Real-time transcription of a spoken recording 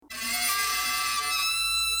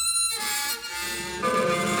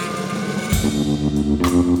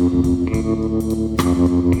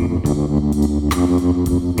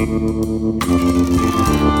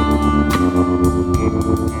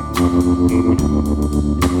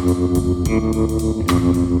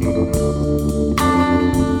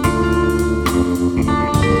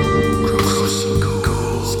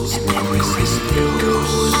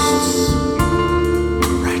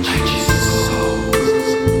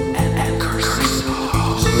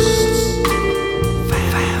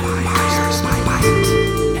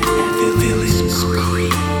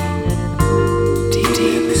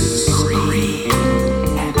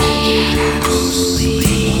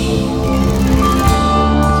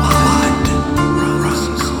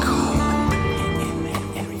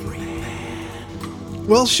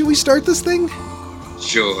Well, should we start this thing?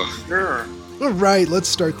 Sure. All right, let's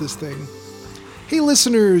start this thing. Hey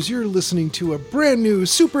listeners, you're listening to a brand new,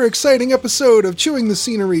 super exciting episode of Chewing the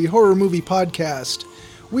Scenery Horror Movie Podcast.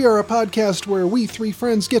 We are a podcast where we three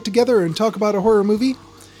friends get together and talk about a horror movie,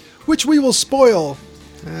 which we will spoil.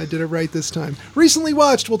 I did it right this time. Recently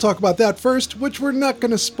watched, we'll talk about that first, which we're not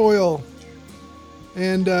going to spoil.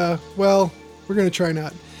 And, well, we're going to try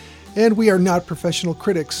not. And we are not professional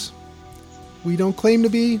critics. We don't claim to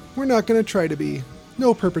be, we're not going to try to be.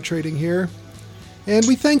 No perpetrating here. And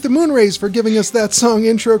we thank the Moonrays for giving us that song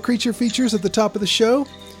intro creature features at the top of the show.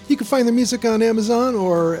 You can find their music on Amazon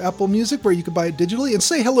or Apple Music, where you can buy it digitally, and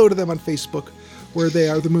say hello to them on Facebook, where they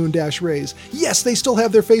are the Moon-Rays. Yes, they still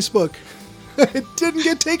have their Facebook. It didn't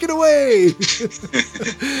get taken away.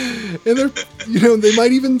 And they're, they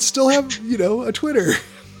might even still have, a Twitter.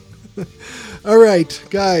 All right,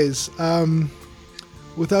 guys.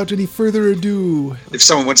 Without any further ado, if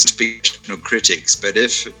someone wants to be professional critics, but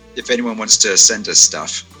if anyone wants to send us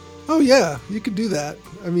stuff, oh yeah, you could do that.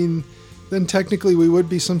 I mean, then technically we would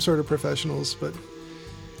be some sort of professionals, but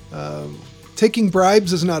taking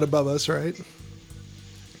bribes is not above us, right?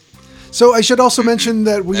 So I should also mention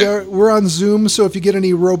that we're on Zoom, so if you get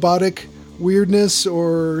any robotic weirdness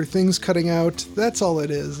or things cutting out, that's all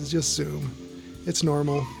it is. It's just Zoom. It's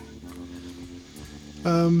normal.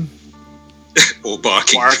 Or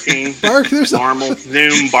barking. There's normal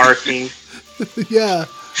Zoom barking. Yeah.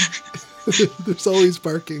 There's always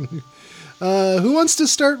barking. Who wants to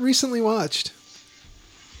start recently watched?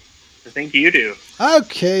 I think you do.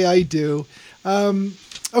 Okay, I do.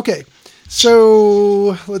 Okay,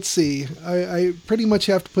 so let's see. I pretty much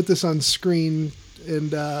have to put this on screen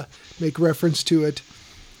and make reference to it.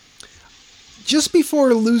 Just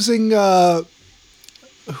before losing Hulu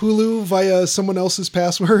via someone else's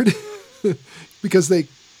password, because they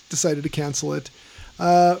decided to cancel it,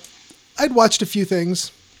 I'd watched a few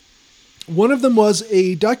things. One of them was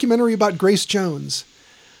a documentary about Grace Jones.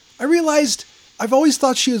 I realized I've always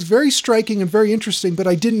thought she was very striking and very interesting, but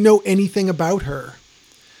I didn't know anything about her.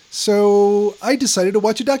 So I decided to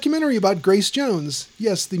watch a documentary about Grace Jones.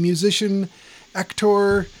 Yes, the musician,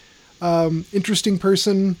 actor, interesting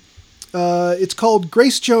person. It's called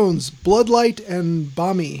Grace Jones, Bloodlight and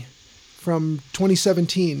Bami, from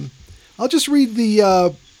 2017. I'll just read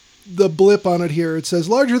the blip on it here. It says,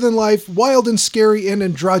 larger than life, wild and scary and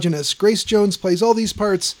androgynous, Grace Jones plays all these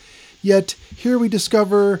parts, yet here we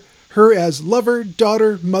discover her as lover,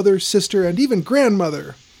 daughter, mother, sister, and even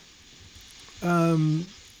grandmother.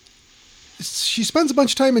 She spends a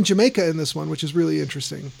bunch of time in Jamaica in this one, which is really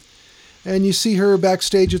interesting. And you see her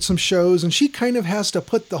backstage at some shows, and she kind of has to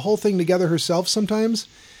put the whole thing together herself sometimes,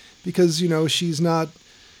 because, she's not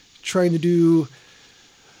trying to do...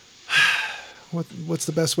 What's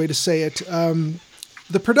the best way to say it?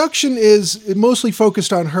 The production is mostly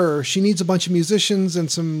focused on her. She needs a bunch of musicians and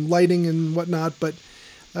some lighting and whatnot, but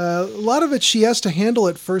a lot of it she has to handle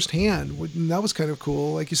it firsthand. And that was kind of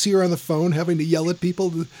cool. Like, you see her on the phone having to yell at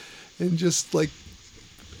people and just like,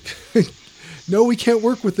 no, we can't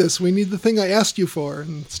work with this. We need the thing I asked you for,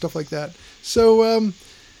 and stuff like that. So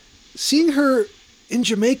seeing her in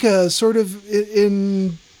Jamaica sort of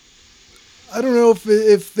in... I don't know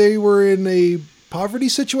if they were in a poverty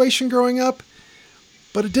situation growing up,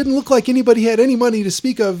 but it didn't look like anybody had any money to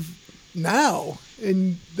speak of now.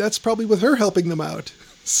 And that's probably with her helping them out.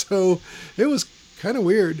 So it was kind of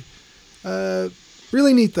weird.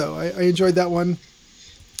 Really neat, though. I enjoyed that one.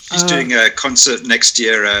 She's doing a concert next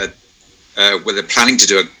year where they're planning to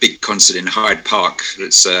do a big concert in Hyde Park.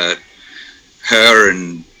 It's her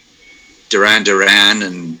and Duran Duran,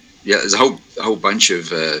 and yeah, there's a whole bunch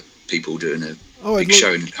of... people doing a big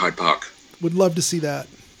show in Hyde Park. Would love to see that.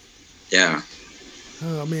 Yeah.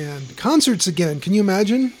 Oh man, concerts again. Can you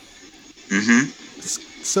imagine? Mm-hmm. It's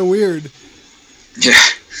so weird. Yeah.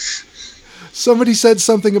 Somebody said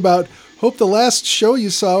something about, hope the last show you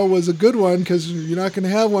saw was a good one, because you're not going to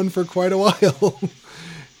have one for quite a while.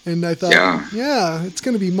 And I thought, yeah, it's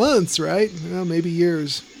going to be months, right? Well, maybe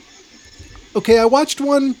years. Okay, I watched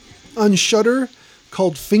one on Shudder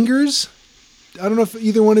called Fingers. I don't know if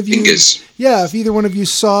either one of you, Fingers. yeah, if either one of you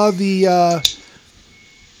saw the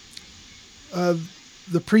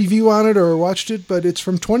preview on it or watched it, but it's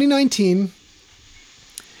from 2019,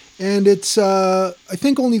 and it's I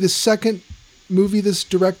think only the second movie this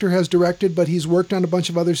director has directed, but he's worked on a bunch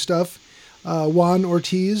of other stuff. Juan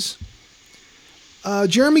Ortiz.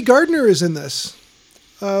 Jeremy Gardner is in this.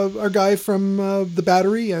 Our guy from The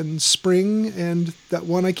Battery and Spring and that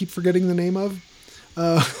one I keep forgetting the name of.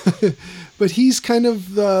 But he's kind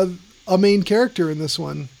of a main character in this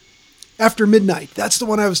one. After Midnight. That's the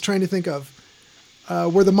one I was trying to think of.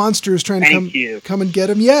 Where the monster is trying to come and get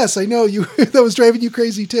him. Yes, I know. That was driving you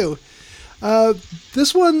crazy too.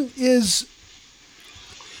 This one is...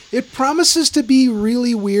 It promises to be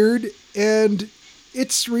really weird, and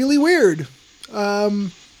it's really weird.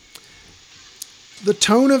 The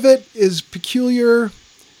tone of it is peculiar.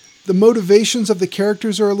 The motivations of the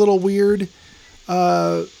characters are a little weird,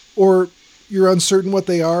 or you're uncertain what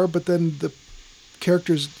they are, but then the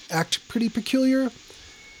characters act pretty peculiar.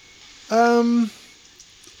 I'll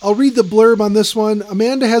read the blurb on this one.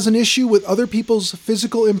 Amanda has an issue with other people's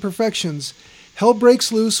physical imperfections. Hell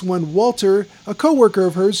breaks loose when Walter, a coworker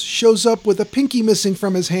of hers, shows up with a pinky missing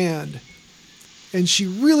from his hand. And she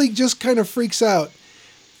really just kind of freaks out.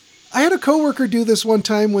 I had a coworker do this one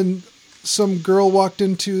time when some girl walked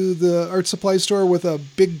into the art supply store with a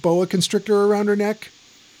big boa constrictor around her neck.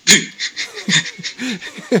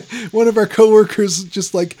 One of our coworkers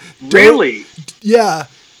just like... Really? Yeah.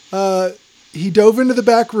 He dove into the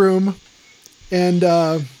back room and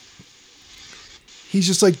he's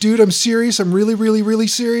just like, dude, I'm serious. I'm really, really, really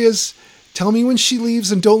serious. Tell me when she leaves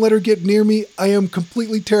and don't let her get near me. I am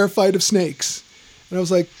completely terrified of snakes. And I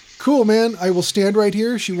was like, cool, man. I will stand right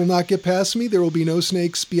here. She will not get past me. There will be no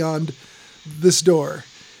snakes beyond this door.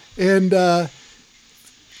 And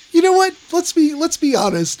you know what? Let's be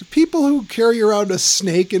honest. People who carry around a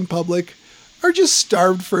snake in public are just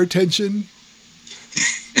starved for attention.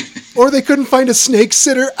 Or they couldn't find a snake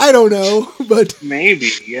sitter. I don't know, but maybe,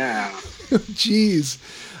 yeah. Jeez.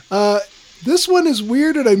 This one is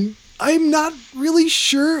weird, and I'm not really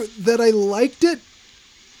sure that I liked it.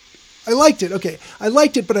 I liked it, okay. I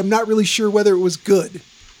liked it, but I'm not really sure whether it was good.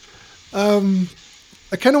 I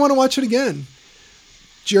kind of want to watch it again.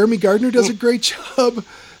 Jeremy Gardner does a great job.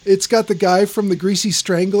 It's got the guy from The Greasy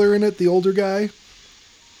Strangler in it, the older guy.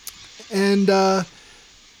 And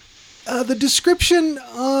the description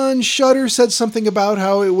on Shudder said something about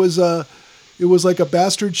how it was like a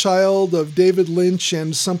bastard child of David Lynch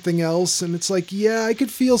and something else. And it's like, yeah, I could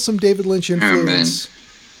feel some David Lynch influence.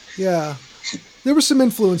 Yeah. There was some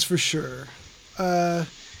influence for sure.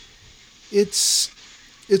 It's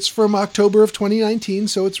from October of 2019,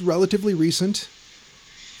 so it's relatively recent.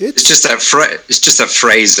 It's just that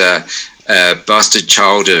phrase, bastard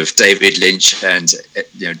child of David Lynch and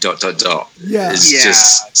Yeah. It's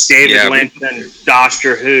just David Lynch and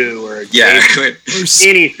Doctor Who or David, or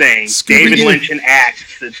anything. David Lynch and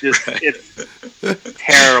X. It's just right. It's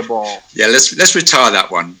terrible. Yeah, let's retire that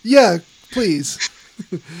one. Yeah, please.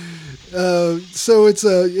 So it's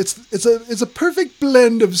a perfect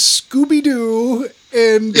blend of Scooby-Doo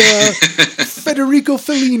and Federico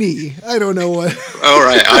Fellini. I don't know what. All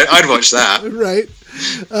right, I'd watch that. Right.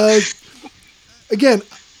 Again,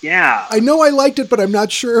 yeah. I know I liked it, but I'm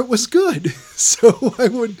not sure it was good. So I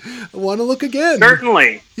would want to look again.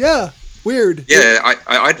 Certainly. Yeah. Weird. Yeah,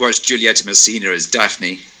 I'd watch Giulietta Messina as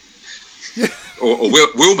Daphne. Yeah. Or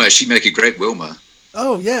Wilma. She'd make a great Wilma.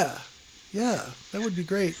 Oh, yeah. Yeah, that would be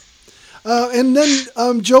great. And then,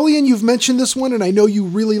 Jolien, you've mentioned this one, and I know you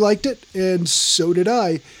really liked it, and so did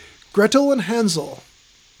I. Gretel and Hansel.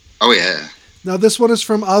 Oh, yeah. Now, this one is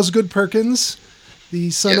from Osgood Perkins,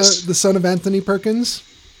 the son of Anthony Perkins.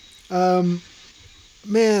 Man,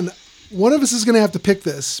 one of us is going to have to pick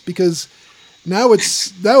this, because now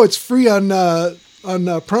it's free on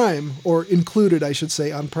Prime, or included, I should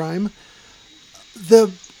say, on Prime.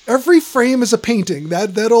 Every frame is a painting.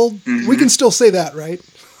 That old... Mm-hmm. We can still say that, right?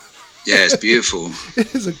 Yeah, it's beautiful.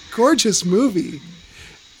 It is a gorgeous movie.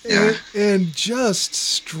 Yeah. And just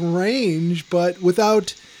strange, but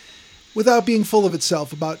without being full of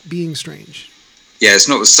itself, about being strange. Yeah, it's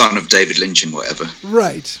not the son of David Lynch and whatever.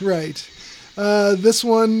 Right. This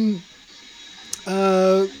one,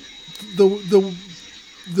 the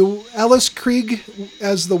Alice Krieg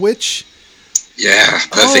as the witch. Yeah,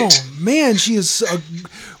 perfect. Oh man, she is.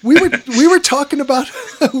 We were talking about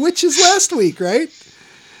witches last week, right?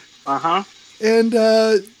 Uh-huh. And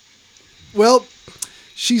well,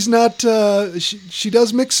 she's not. She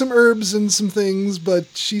does mix some herbs and some things, but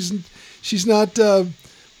she's not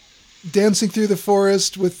dancing through the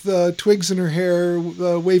forest with twigs in her hair,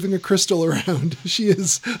 waving a crystal around. She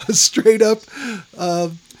is a straight up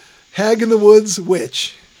hag in the woods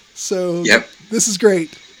witch. So Yep. This is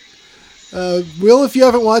great. Will, if you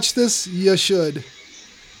haven't watched this, you should.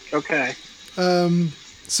 Okay.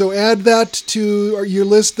 So add that to your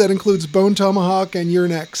list that includes Bone Tomahawk and You're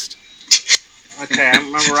Next. Okay,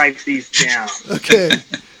 I'm going to write these down. Okay.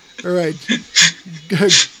 All right.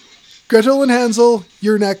 Gretel and Hansel,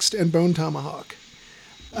 You're Next, and Bone Tomahawk.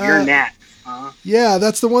 You're next, huh? Yeah,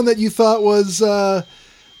 that's the one that you thought was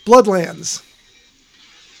Bloodlands.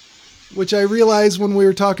 Which I realized when we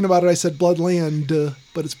were talking about it, I said Bloodland,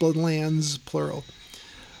 but it's Bloodlands, plural.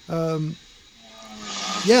 Yeah.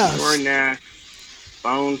 You're next.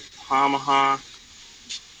 Bone Tomahawk.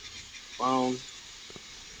 Bone.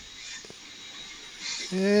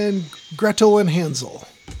 And Gretel and Hansel.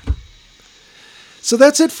 So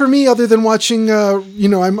that's it for me, other than watching,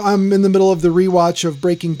 I'm in the middle of the rewatch of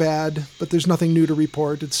Breaking Bad, but there's nothing new to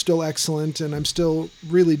report. It's still excellent, and I'm still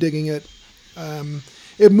really digging it.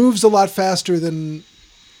 It moves a lot faster than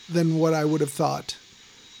what I would have thought.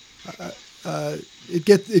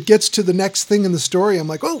 It gets to the next thing in the story. I'm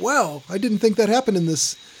like, oh, wow, I didn't think that happened in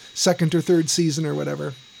this second or third season or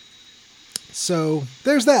whatever. So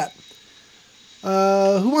there's that.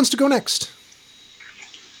 Who wants to go next?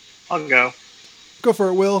 I'll go. Go for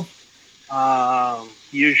it, Will.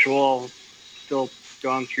 Usual, still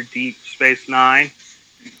going through Deep Space Nine.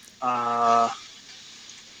 Lot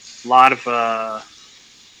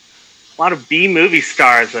of B movie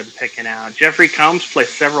stars I'm picking out. Jeffrey Combs plays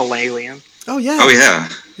several aliens. Oh yeah. Oh yeah.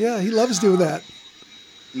 Yeah, he loves doing that.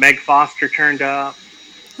 Meg Foster turned up.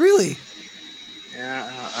 Really? Yeah.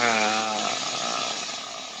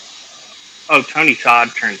 Tony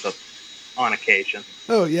Todd turns up on occasion.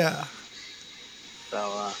 Oh yeah.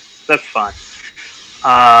 So that's fun.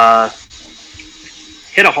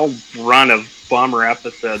 Hit a whole run of bummer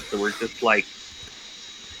episodes that were just like,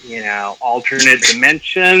 alternate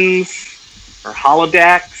dimensions or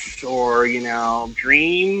holodecks or,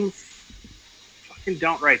 dreams. Fucking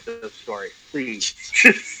don't write those stories, please.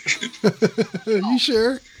 You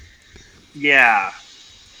sure? Yeah.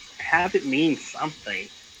 Have it mean something.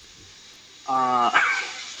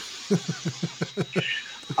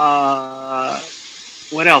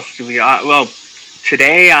 What else do we... well,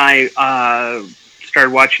 today I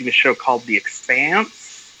started watching a show called The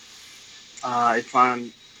Expanse. It's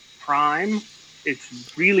on Prime.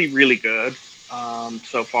 It's really, really good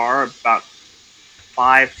so far. About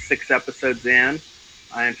 5-6 episodes in.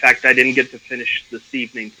 In fact, I didn't get to finish this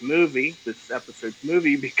episode's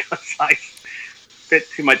movie, because I spent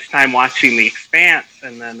too much time watching The Expanse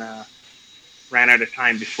and then ran out of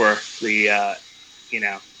time before the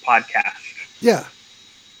podcast. Yeah.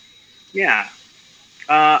 Yeah.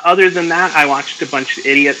 Other than that, I watched a bunch of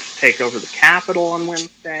idiots take over the Capitol on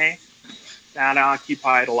Wednesday. That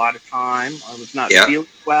occupied a lot of time. I was not feeling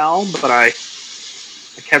well, but I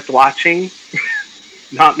kept watching,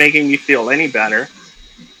 not making me feel any better.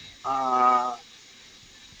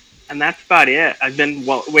 And that's about it. I've been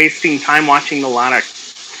wasting time watching a lot of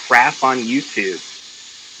crap on YouTube.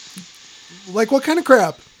 Like what kind of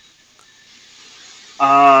crap?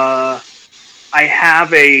 I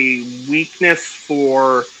have a weakness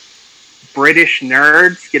for British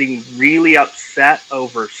nerds getting really upset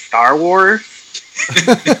over Star Wars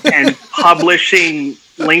and publishing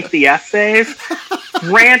lengthy essays.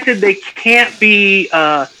 Granted, they can't be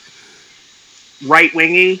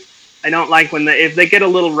right-wingy. I don't like if they get a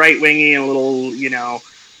little right-wingy and a little, the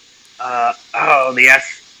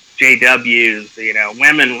SJWs,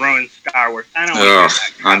 women ruin Star Wars. I don't like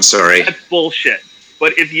that. I'm sorry. That's bullshit.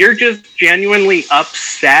 But if you're just genuinely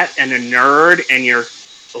upset and a nerd and you're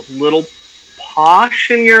a little posh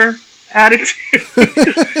in your attitude,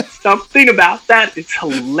 something about that is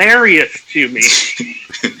hilarious to me.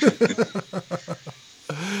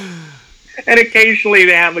 And occasionally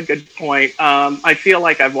they have a good point. I feel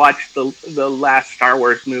like I've watched the last Star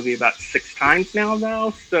Wars movie about 6 times now,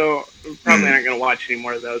 though, so I'm probably not going to watch any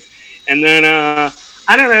more of those. And then, I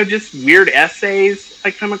don't know, just weird essays I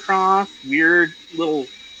come across, weird little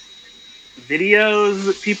videos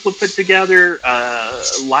that people put together, a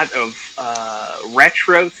lot of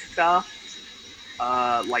retro stuff,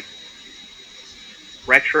 like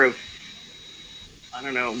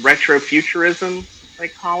retrofuturism, they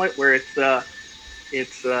call it, where it's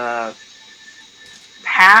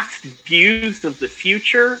past views of the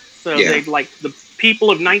future. So they like the people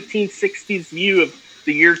of 1960s view of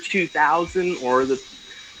the year 2000, or the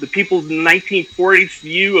people's 1940s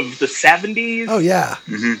view of the 70s. Oh yeah.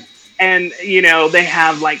 Mm-hmm. And they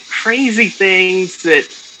have like crazy things that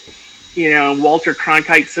Walter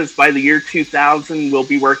Cronkite says by the year 2000 we'll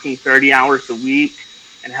be working 30 hours a week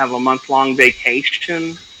and have a month-long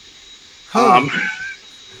vacation. Huh.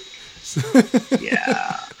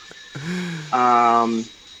 Yeah.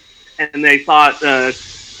 And they thought, I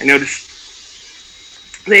noticed,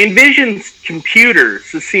 they envisioned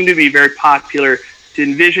computers. This seemed to be very popular to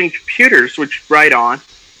envision computers, which right on,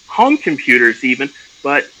 home computers even,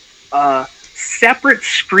 but separate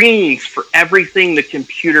screens for everything the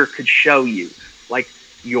computer could show you, like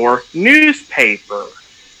your newspaper,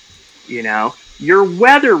 your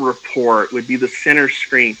weather report would be the center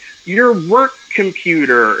screen, your work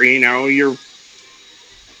computer, your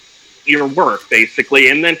work basically,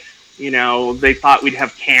 and then they thought we'd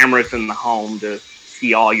have cameras in the home to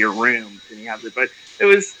see all your rooms, and but it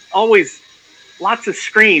was always lots of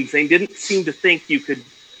screens. They didn't seem to think you could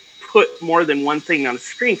put more than one thing on a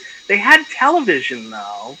screen. They had television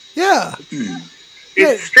though. Yeah.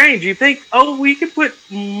 It's strange. You think, we could put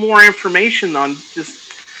more information on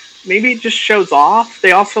just, maybe it just shows off.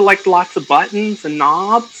 They also liked lots of buttons and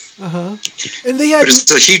knobs. And they had. But it's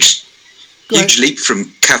a huge leap from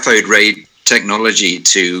cathode ray technology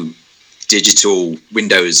to digital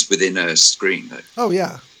windows within a screen. Oh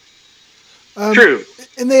yeah. True.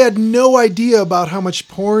 And they had no idea about how much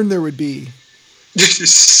porn there would be.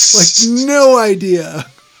 Like, no idea.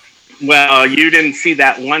 Well, you didn't see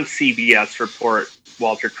that one CBS report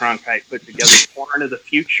Walter Cronkite put together, Porn of the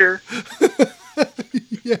Future.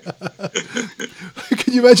 Yeah.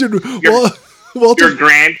 Can you imagine Walter? Your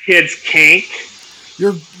grandkids kink.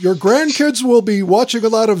 Your grandkids will be watching a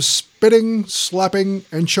lot of spitting, slapping,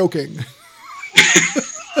 and choking.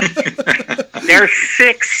 They're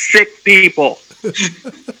sick people.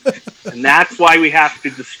 And that's why we have to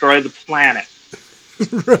destroy the planet.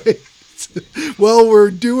 Right. Well, we're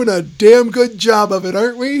doing a damn good job of it,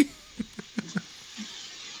 aren't we?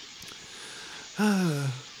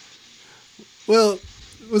 Well,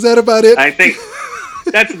 was that about it? I think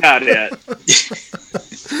that's about it.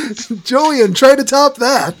 Julian, try to top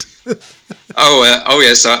that. Oh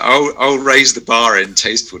yes, I'll raise the bar in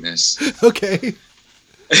tastefulness. Okay.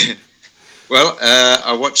 Well,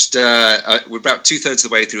 I watched. We're about 2/3 of the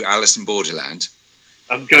way through Alice in Borderland.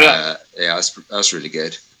 I'm good. Yeah, that's really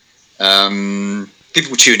good.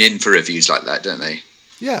 People tune in for reviews like that, don't they?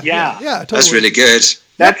 Yeah. Totally. That's really good.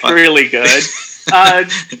 That's really good.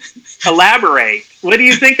 Elaborate. What do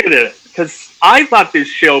you think of it? Because I thought this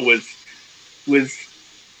show was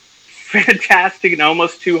fantastic and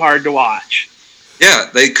almost too hard to watch. Yeah,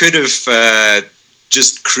 they could have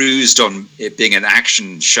just cruised on it being an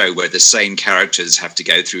action show where the same characters have to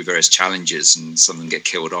go through various challenges and some of them get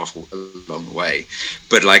killed off along the way.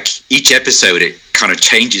 But like each episode, it kind of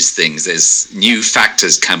changes things. There's new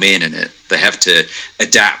factors come in and they have to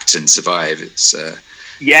adapt and survive. It's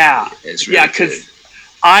really because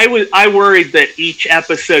I worried that each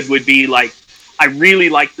episode would be like, I really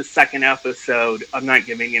like the second episode. I'm not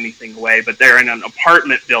giving anything away, but they're in an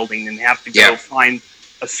apartment building and have to go find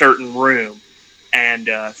a certain room. And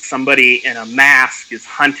somebody in a mask is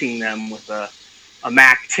hunting them with a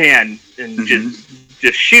MAC-10 and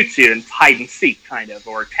just shoots you and hide and seek kind of,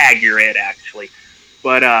 or tag your it actually.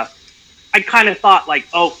 But I kind of thought like,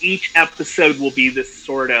 each episode will be this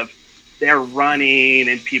sort of, they're running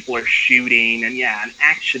and people are shooting and an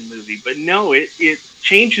action movie. But no, it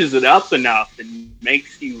changes it up enough and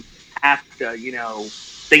makes you have to,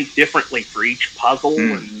 think differently for each puzzle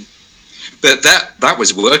and. But that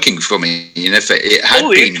was working for me, if it had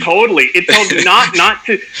been totally. It's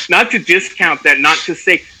not to discount that, not to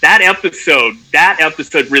say that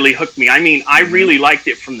episode really hooked me. I mean, I really liked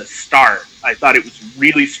it from the start. I thought it was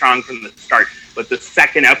really strong from the start. But the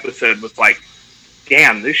second episode was like,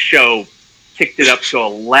 damn, this show kicked it up to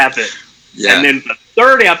 11. Yeah. And then the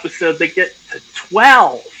third episode they get to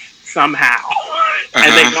 12 somehow,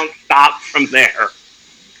 and they don't stop from there.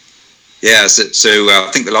 Yeah, so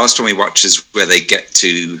I think the last one we watched is where they get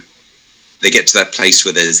to that place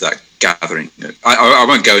where there's that gathering. I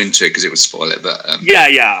won't go into it because it would spoil it, but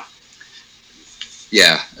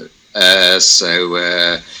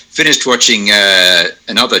so finished watching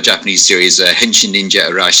another Japanese series, Henshin Ninja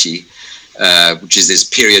Arashi, which is this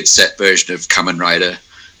period set version of Kamen Rider,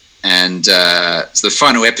 and so the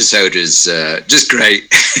final episode is just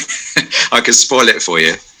great. I could spoil it for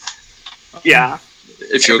you. Yeah.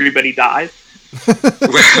 If everybody dies.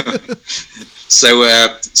 Well,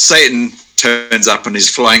 so Satan turns up on his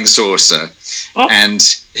flying saucer, and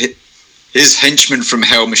his henchmen from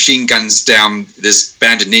hell machine guns down this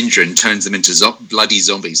band of ninja and turns them into bloody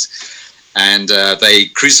zombies. And they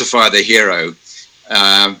crucify the hero,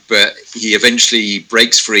 but he eventually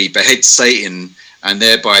breaks free, beheads Satan, and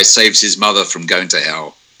thereby saves his mother from going to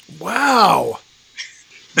hell. Wow.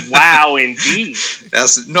 Wow, indeed.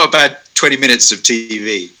 That's not a bad 20 minutes of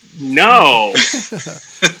TV. No.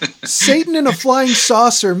 Satan in a flying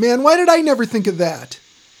saucer. Man, why did I never think of that?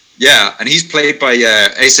 Yeah, and he's played by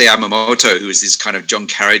Issei Yamamoto, who is this kind of John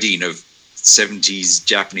Carradine of 70s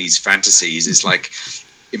Japanese fantasies. It's like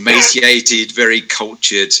emaciated, very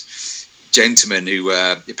cultured gentleman who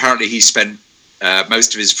apparently he spent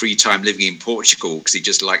most of his free time living in Portugal because he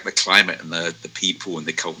just liked the climate and the people and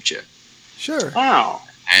the culture. Sure. Wow.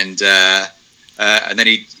 And then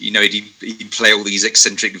he'd play all these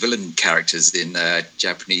eccentric villain characters in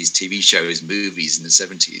Japanese TV shows, movies in the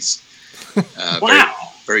 70s. Wow.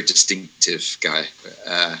 Very distinctive guy.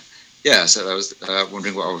 So I was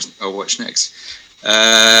wondering what I'll watch next.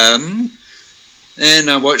 And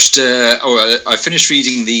I watched. I finished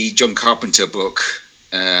reading the John Carpenter book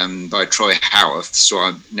by Troy Howarth. So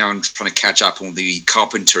I'm trying to catch up on the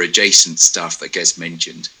Carpenter adjacent stuff that gets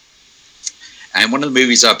mentioned. And one of the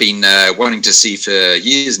movies I've been wanting to see for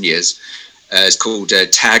years and years is called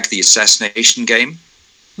Tag: The Assassination Game.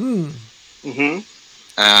 Mm-hmm.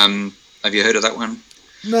 Have you heard of that one?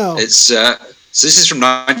 No. It's so this is from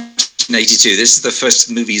 1982. This is the first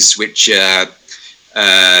of the movies which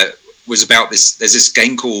was about this. There's this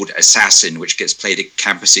game called Assassin, which gets played at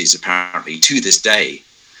campuses apparently to this day.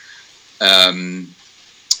 And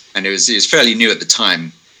it was fairly new at the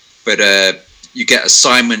time, but you get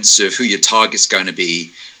assignments of who your target's going to be,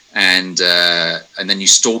 and then you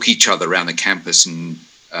stalk each other around the campus, and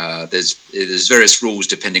there's various rules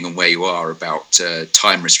depending on where you are about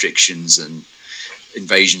time restrictions and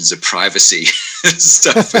invasions of privacy and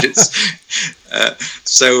stuff. But it's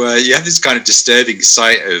you have this kind of disturbing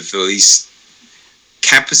sight of all these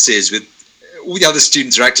campuses with all the other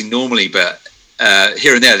students are acting normally, but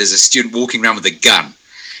here and there there's a student walking around with a gun,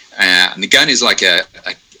 and the gun is like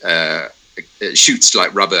it shoots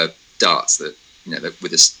like rubber darts that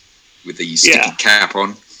with the sticky cap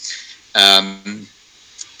on.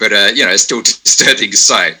 But it's still a disturbing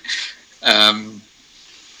sight.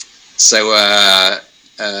 So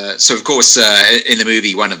of course, in the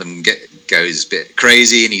movie, one of them goes a bit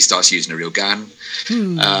crazy and he starts using a real gun.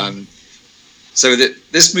 So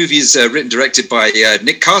this movie is written and directed by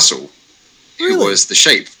Nick Castle, who was The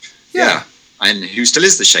Shape. Yeah. And who still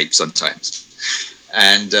is The Shape sometimes.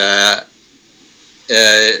 And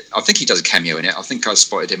I think he does a cameo in it. I think I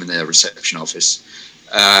spotted him in the reception office.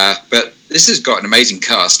 But this has got an amazing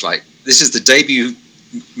cast. Like, this is the debut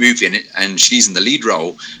movie in it, and she's in the lead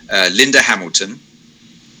role, Linda Hamilton.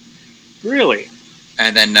 Really?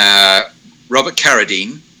 And then Robert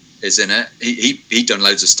Carradine is in it. He'd done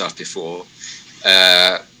loads of stuff before.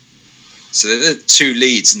 So they're the two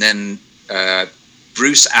leads, and then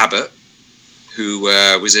Bruce Abbott, who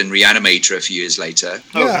was in Reanimator a few years later.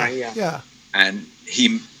 Yeah. And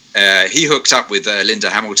he hooked up with Linda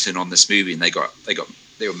Hamilton on this movie, and they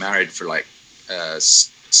were married for like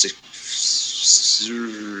 6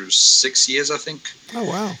 years, I think. Oh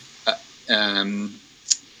wow.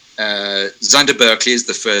 Xander Berkeley is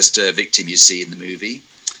the first victim you see in the movie.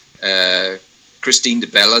 Christine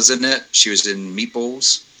DeBella's in it. She was in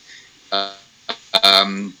Meatballs.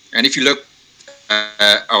 And if you look,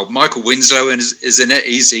 Michael Winslow is in it.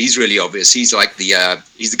 He's really obvious. He's like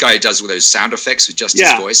he's the guy who does all those sound effects with just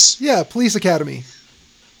his voice. Yeah, Police Academy.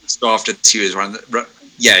 So after this, he was one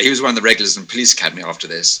of the regulars in Police Academy after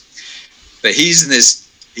this. But he's in this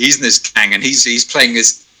gang, and he's playing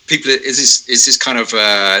this people. Is this kind of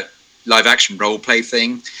live action role play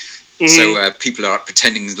thing? Mm-hmm. So people are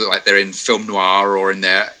pretending like they're in film noir or in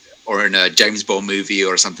a James Bond movie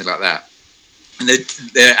or something like that. And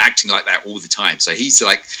they're acting like that all the time. So he's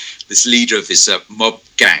like this leader of this mob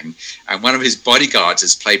gang, and one of his bodyguards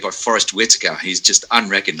is played by Forrest Whitaker. He's just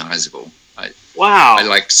unrecognizable. Wow!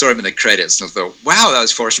 I saw him in the credits, and I thought, wow, that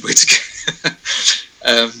was Forrest Whitaker.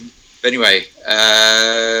 But anyway,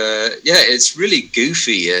 it's really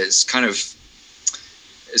goofy. It's got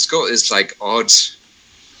this like odd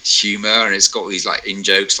humor, and it's got these like in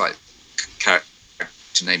jokes, like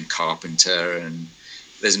character named Carpenter, and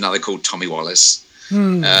there's another called Tommy Wallace.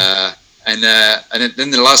 And then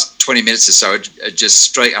the last 20 minutes or so are just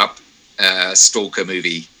straight up stalker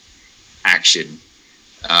movie action.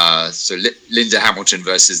 So Linda Hamilton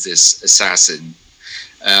versus this assassin.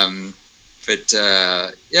 It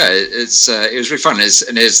was really fun.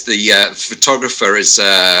 And there's the photographer is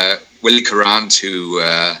Willie Carrant, who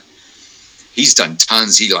he's done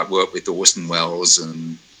tons. He worked with Orson Welles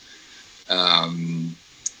and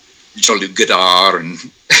Jean-Luc Godard, and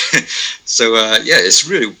so it's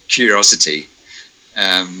really curiosity.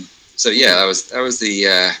 That was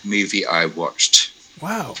the movie I watched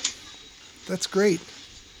Wow, that's great.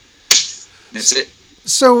 That's it.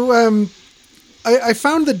 So I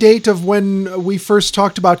found the date of when we first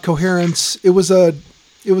talked about Coherence. It was a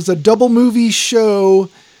double movie show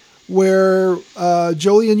where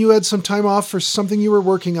Jolie and you had some time off for something you were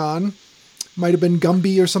working on. Might have been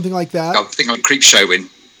Gumby or something like that. I think on Creep Show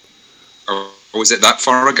or was it that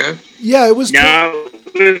far ago? Yeah, it was. No,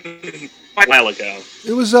 it was quite a while ago.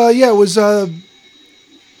 It was.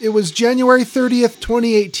 It was January 30th,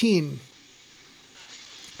 2018.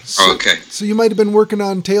 So, okay. So you might have been working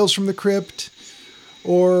on Tales from the Crypt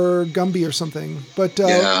or Gumby or something. But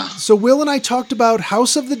So Will and I talked about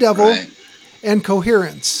House of the Devil and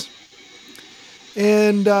Coherence.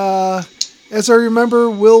 And as I remember,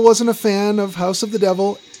 Will wasn't a fan of House of the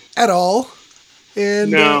Devil at all. And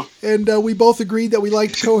no. We both agreed that we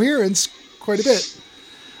liked Coherence quite a bit.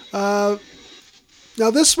 Now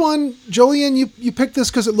this one, Jolien, you picked this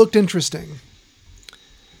because it looked interesting.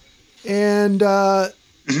 And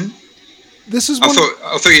this is one.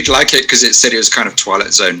 I thought you'd like it because it said it was kind of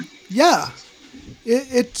Twilight Zone. Yeah,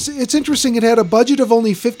 it's interesting. It had a budget of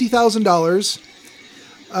only $50,000.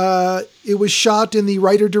 It was shot in the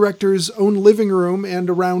writer-director's own living room and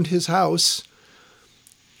around his house.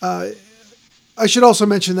 I should also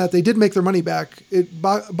mention that they did make their money back.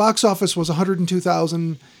 Box office was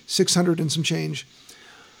 $102,600 and some change.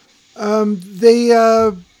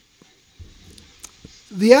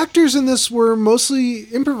 The actors in this were mostly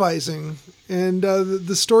improvising, and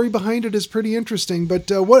the story behind it is pretty interesting. But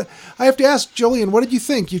what I have to ask, Jolien, what did you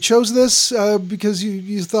think? You chose this because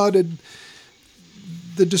you thought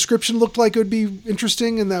the description looked like it would be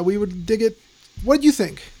interesting and that we would dig it. What did you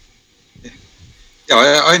think?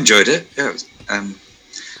 Yeah, I enjoyed it. Yeah, I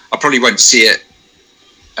probably won't see it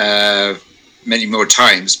many more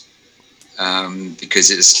times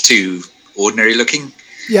because it's too ordinary looking.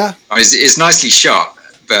 Yeah, it's nicely shot,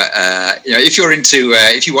 but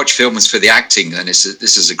if you watch films for the acting, then this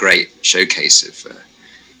is a great showcase of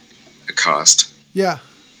a cast. Yeah.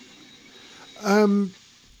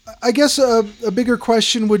 I guess a bigger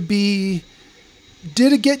question would be,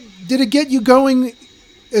 did it get you going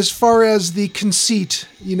as far as the conceit,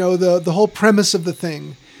 the whole premise of the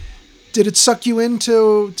thing? Did it suck you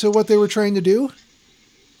into what they were trying to do?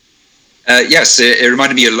 Yes, it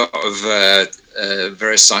reminded me a lot of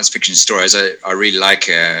various science fiction stories. I really like.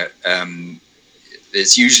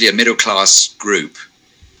 There's usually a middle class group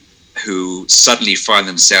who suddenly find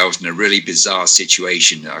themselves in a really bizarre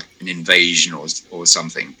situation, like an invasion or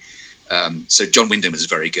something. So John Wyndham was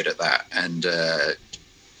very good at that, and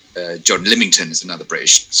John Lymington is another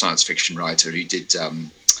British science fiction writer who did.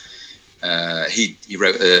 He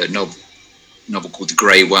wrote a novel called The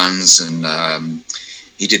Grey Ones, and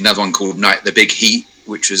he did another one called Night the Big Heat,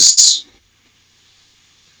 which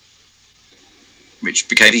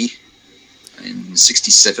became in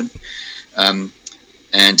 '67.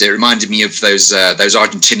 And it reminded me of those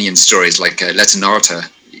Argentinian stories like Letonata,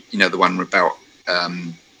 the one about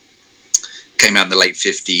came out in the late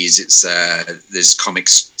 50s. It's this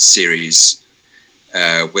comics series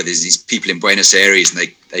where there's these people in Buenos Aires and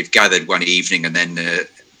they've gathered one evening and then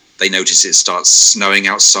they notice it starts snowing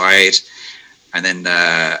outside, and then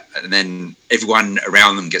everyone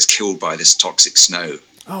around them gets killed by this toxic snow.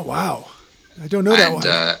 Oh wow! I don't know that one.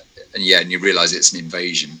 And you realize it's an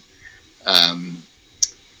invasion.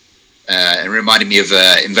 It reminded me of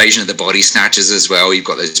Invasion of the Body Snatchers as well. You've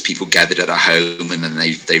got those people gathered at a home, and then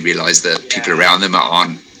they realize that people around them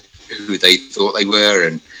aren't who they thought they were.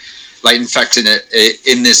 And like, in fact,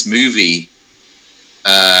 in this movie,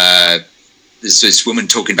 there's this woman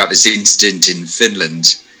talking about this incident in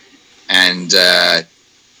Finland, and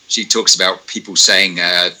she talks about people saying,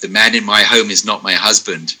 "The man in my home is not my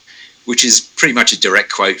husband," which is pretty much a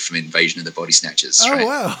direct quote from Invasion of the Body Snatchers. Oh, right?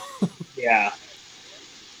 wow. Yeah.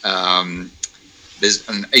 There's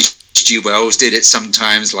an H.G. Wells did it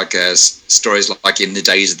sometimes, like stories like In the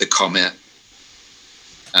Days of the Comet.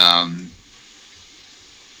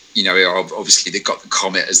 Obviously they got the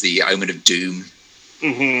comet as the omen of doom.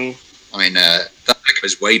 Mm-hmm. I mean, that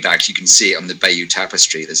goes way back. You can see it on the Bayeux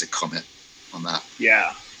Tapestry. There's a comet on that.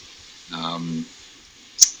 Yeah. I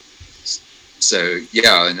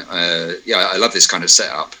love this kind of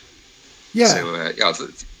setup. Yeah. So I thought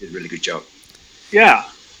they did a really good job. Yeah.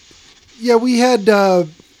 Yeah, we had the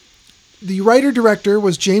writer-director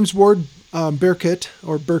was James Ward Burkett.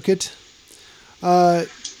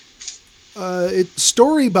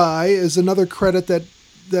 Story by is another credit that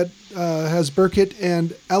has Burkett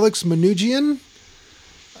and Alex Manoogian.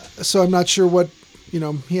 So I'm not sure what,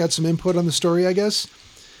 he had some input on the story, I guess.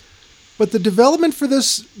 But the development for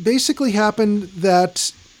this basically happened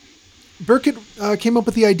that Burkett came up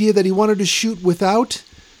with the idea that he wanted to shoot without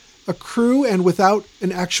a crew and without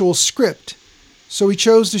an actual script. So he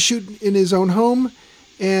chose to shoot in his own home,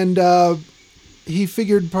 and he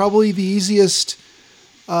figured probably the easiest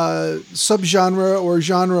subgenre or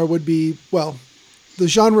genre would be, well, the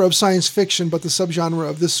genre of science fiction, but the subgenre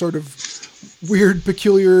of this sort of weird,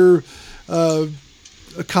 peculiar, a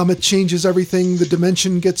comet changes everything, the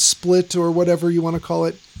dimension gets split, or whatever you want to call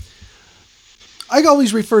it. I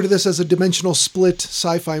always refer to this as a dimensional split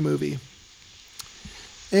sci-fi movie.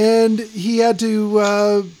 And he had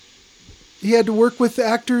to work with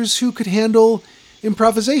actors who could handle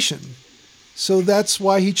improvisation. So that's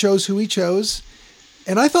why he chose who he chose.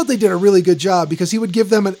 And I thought they did a really good job, because he would give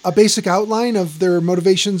them a basic outline of their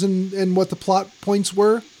motivations and what the plot points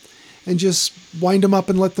were, and just wind them up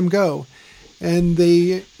and let them go. And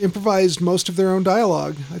they improvised most of their own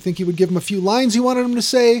dialogue. I think he would give them a few lines he wanted them to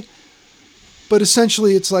say, but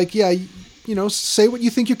essentially it's like, yeah, say what you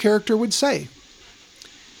think your character would say.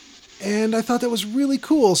 And I thought that was really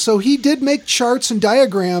cool. So he did make charts and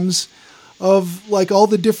diagrams of like all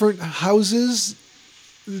the different houses,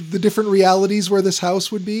 the different realities where this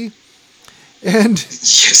house would be. And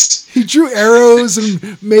yes, he drew arrows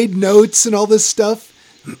and made notes and all this stuff.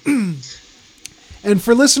 And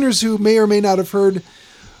for listeners who may or may not have heard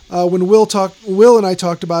when Will and I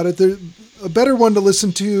talked about it, a better one to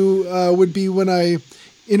listen to would be when I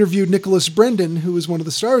interviewed Nicholas Brendan, who was one of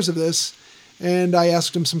the stars of this, and I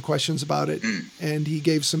asked him some questions about it, and he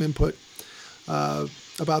gave some input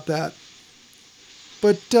about that.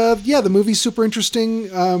 But the movie's super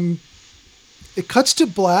interesting. It cuts to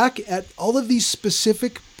black at all of these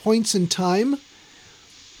specific points in time,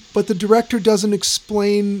 but the director doesn't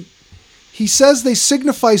explain. He says they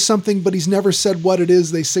signify something, but he's never said what it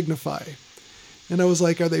is they signify. And I was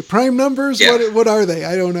like, are they prime numbers? Yeah. What are they?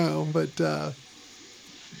 I don't know. But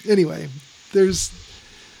anyway, there's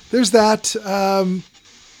that.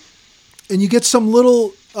 And you get some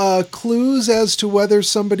little clues as to whether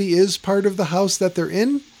somebody is part of the house that they're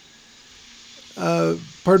in.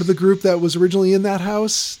 Part of the group that was originally in that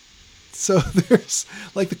house. So there's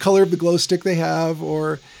like the color of the glow stick they have,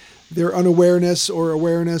 or their unawareness or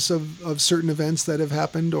awareness of certain events that have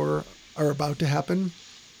happened or are about to happen.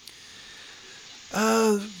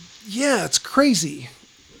 It's crazy.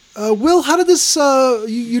 Will, how did this,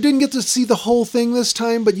 you didn't get to see the whole thing this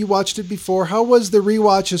time, but you watched it before. How was the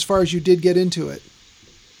rewatch as far as you did get into it?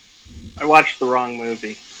 I watched the wrong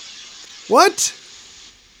movie. What?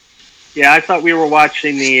 Yeah, I thought we were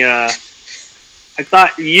watching I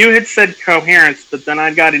thought you had said Coherence, but then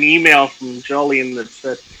I got an email from Jolien that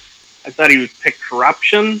said, I thought he would pick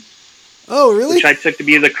Corruption. Oh, really? Which I took to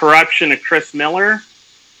be the Corruption of Chris Miller.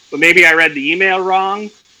 But maybe I read the email wrong.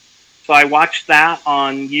 So I watched that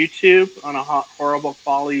on YouTube on a horrible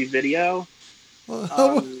quality video. Well,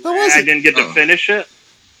 how was it? I didn't get to finish it.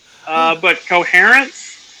 But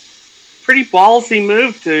Coherence, pretty ballsy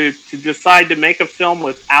move to decide to make a film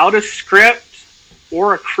without a script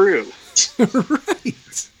or a crew.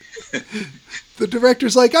 Right. The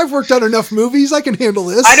director's like, I've worked on enough movies, I can handle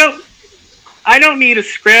this. I don't need a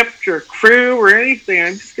script or crew or anything.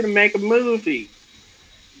 I'm just going to make a movie.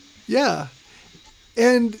 Yeah.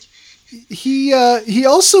 And he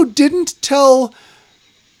also didn't tell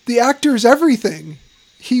the actors everything.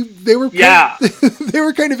 They were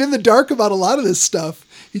kind of in the dark about a lot of this stuff.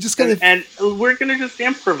 He just kind of, and we're going to just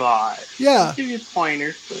improvise. Yeah. I'll give you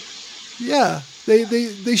pointers. But... Yeah.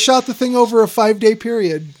 They shot the thing over a 5-day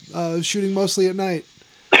period, shooting mostly at night.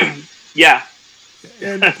 Yeah.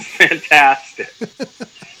 And that's fantastic.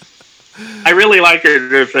 I really like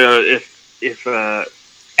it if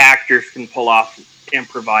actors can pull off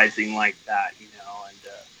improvising like that,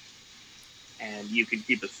 and you can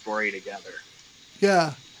keep a story together.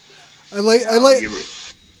 Yeah, I like.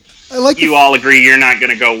 You all agree you're not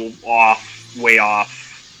going to go way off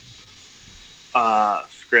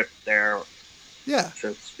script there. Yeah,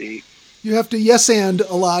 so to speak. You have to yes and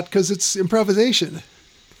a lot because it's improvisation.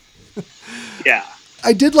 Yeah.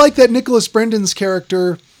 I did like that Nicholas Brendan's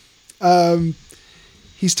character.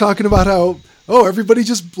 He's talking about how, everybody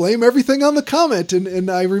just blame everything on the comet. And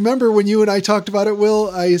I remember when you and I talked about it, Will,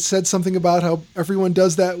 I said something about how everyone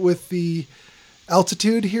does that with the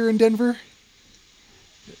altitude here in Denver.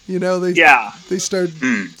 They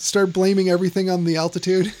start blaming everything on the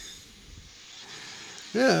altitude.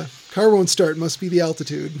 Yeah. Car won't start. Must be the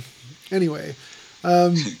altitude. Anyway.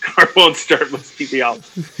 Car won't start. Must be the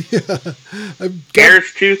altitude. Yeah.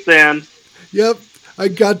 Air's too thin. Yep. I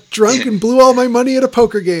got drunk and blew all my money at a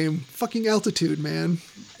poker game. Fucking altitude, man.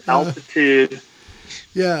 Altitude.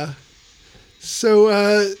 Yeah.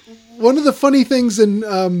 So one of the funny things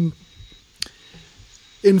in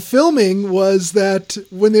in filming was that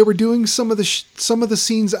when they were doing some of the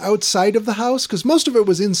scenes outside of the house, because most of it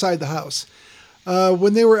was inside the house,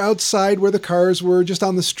 when they were outside where the cars were just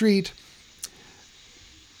on the street,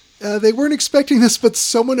 they weren't expecting this, but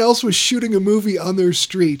someone else was shooting a movie on their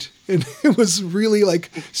street, and it was really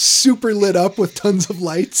like super lit up with tons of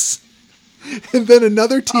lights. And then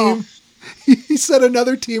another team, he said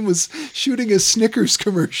another team was shooting a Snickers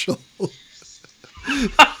commercial.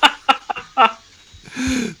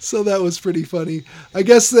 So that was pretty funny. I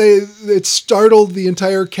guess it startled the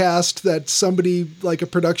entire cast that somebody, like a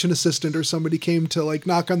production assistant or somebody, came to like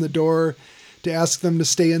knock on the door to ask them to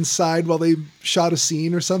stay inside while they shot a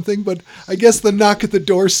scene or something. But I guess the knock at the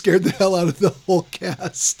door scared the hell out of the whole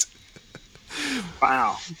cast.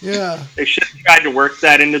 Wow. Yeah. They should have tried to work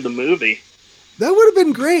that into the movie. That would have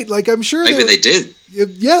been great. Like, I'm sure maybe they did.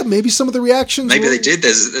 Yeah, maybe some of the reactions. Maybe they did.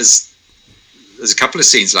 There's a couple of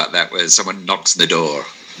scenes like that where someone knocks on the door.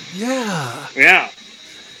 Yeah. Yeah.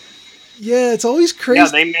 Yeah, it's always crazy. Yeah,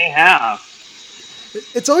 they may have.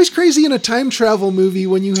 It's always crazy in a time travel movie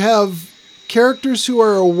when you have characters who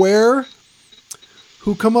are aware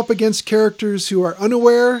who come up against characters who are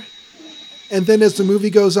unaware, and then as the movie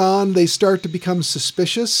goes on, they start to become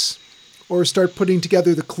suspicious or start putting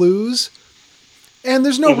together the clues. And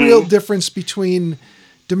there's no real difference between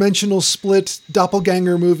dimensional split,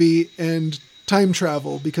 doppelganger movie, and time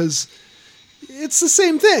travel, because it's the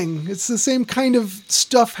same thing. It's the same kind of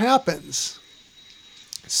stuff happens.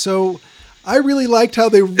 So I really liked how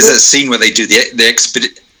they... There's that scene where they do the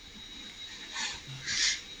expedition.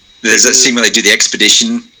 There's that scene where they do the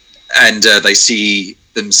expedition, and they see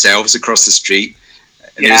themselves across the street,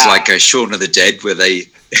 and it was like a Shaun of the Dead, where they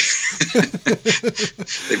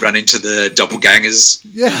they run into the doppelgangers.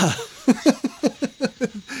 Yeah,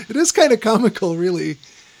 it is kind of comical, really.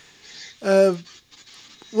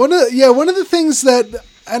 One of the things that,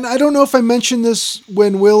 and I don't know if I mentioned this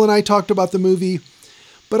when Will and I talked about the movie,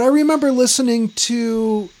 but I remember listening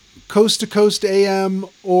to Coast to Coast AM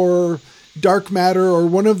or Dark Matter or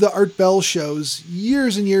one of the Art Bell shows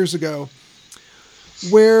years and years ago,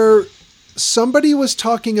 where somebody was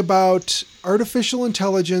talking about artificial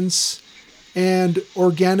intelligence and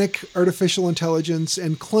organic artificial intelligence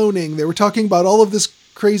and cloning. They were talking about all of this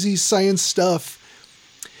crazy science stuff.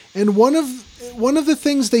 And one of the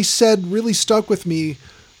things they said really stuck with me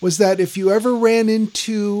was that if you ever ran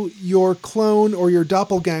into your clone or your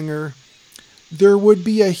doppelganger, there would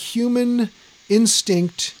be a human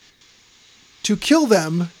instinct to kill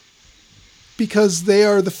them because they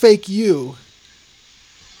are the fake you.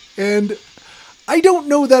 And I don't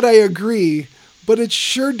know that I agree, but it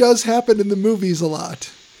sure does happen in the movies a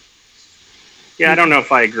lot. Yeah, I don't know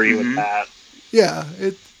if I agree with that. Yeah,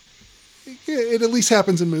 it at least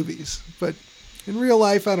happens in movies, but in real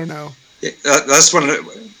life, I don't know. Yeah, that's one of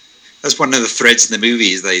the threads in the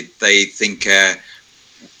movies. They think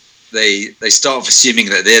they start off assuming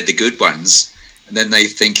that they're the good ones, and then they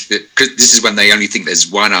think that, cause this is when they only think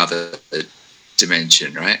there's one other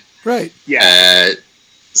dimension, right? Right. Yeah.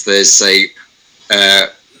 So they say,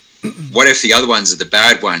 what if the other ones are the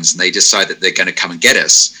bad ones, and they decide that they're going to come and get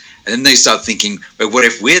us? And then they start thinking, but what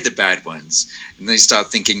if we're the bad ones? And they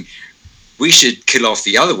start thinking, we should kill off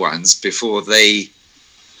the other ones before they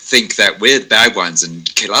think that we're the bad ones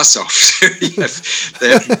and kill us off.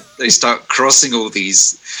 So they start crossing all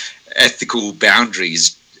these ethical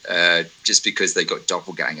boundaries just because they got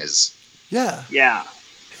doppelgangers. Yeah. Yeah.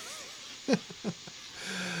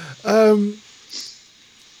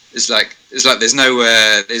 It's like there's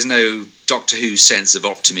no Doctor Who sense of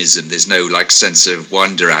optimism. There's no like sense of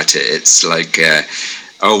wonder at it. It's like,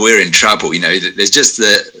 oh, we're in trouble. You know, there's just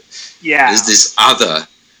there's this other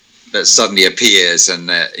that suddenly appears, and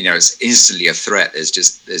you know, it's instantly a threat.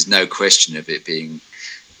 There's no question of it being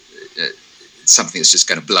something that's just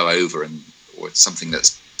going to blow over, or something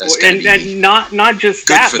that's and not just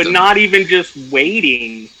that, but not even just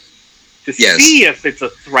waiting to see if it's a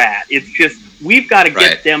threat. It's just, we've got to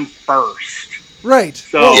get them first. Right.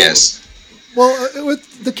 So yes. Well,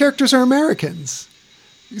 the characters are Americans.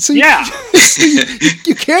 So you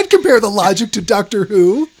can't compare the logic to Doctor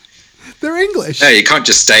Who. They're English. No, you can't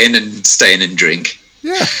just stay in and drink.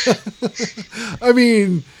 Yeah. I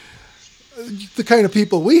mean, the kind of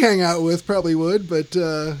people we hang out with probably would, but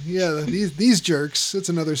these jerks, it's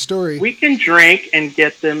another story. We can drink and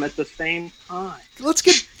get them at the same time. Let's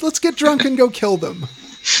get drunk and go kill them.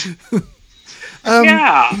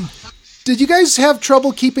 Yeah. Did you guys have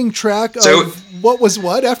trouble keeping track of what was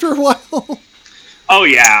what after a while? Oh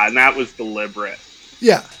yeah, and that was deliberate.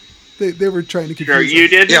 Yeah. They were trying to confuse you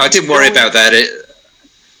did. Yeah, I didn't worry about that.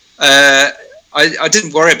 I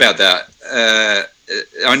didn't worry about that.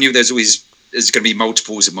 I knew there's going to be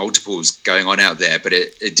multiples and multiples going on out there, but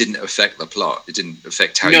it didn't affect the plot. It didn't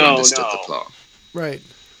affect how you understood the plot. Right.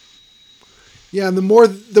 Yeah, and the more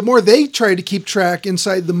they try to keep track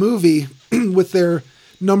inside the movie with their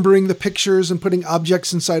numbering the pictures and putting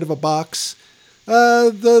objects inside of a box,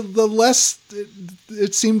 the less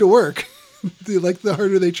it seemed to work. The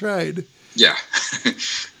harder they tried. Yeah.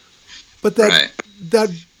 But that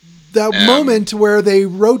moment where they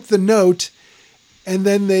wrote the note and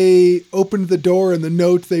then they opened the door and the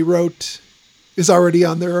note they wrote is already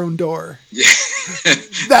on their own door. Yeah.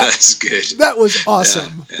 That's good. That was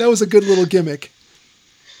awesome. Yeah. That was a good little gimmick.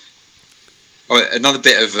 Oh, another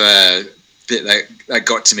bit of bit that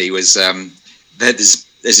got to me was there's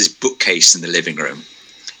this bookcase in the living room,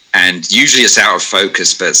 and usually it's out of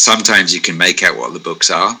focus, but sometimes you can make out what the books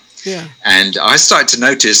are. Yeah. And I started to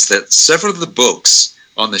notice that several of the books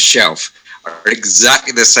on the shelf are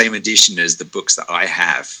exactly the same edition as the books that I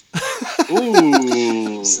have.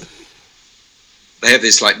 Ooh. They have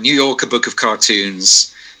this like New Yorker book of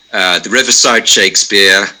cartoons, the Riverside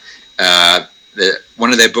Shakespeare,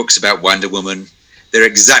 one of their books about Wonder Woman. They're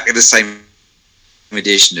exactly the same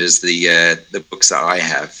edition as the books that I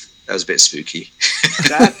have. That was a bit spooky.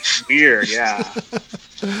 That's weird, yeah.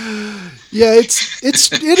 Yeah, it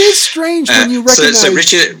is strange when you recognize. So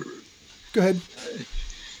Richard, go ahead.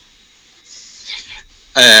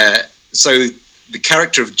 So the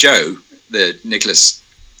character of Joe, the Nicholas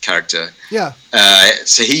character. Yeah.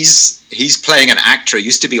 So he's playing an actor who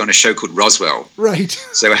used to be on a show called Roswell. Right.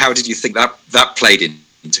 So how did you think that played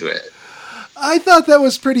into it? I thought that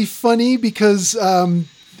was pretty funny because,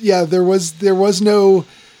 there was no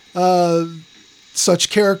such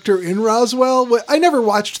character in Roswell. I never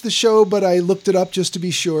watched the show, but I looked it up just to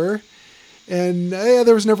be sure. And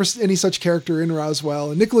there was never any such character in Roswell.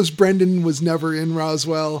 And Nicholas Brendan was never in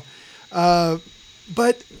Roswell.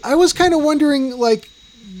 But I was kind of wondering, like,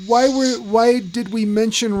 why did we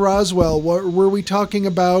mention Roswell? Were we talking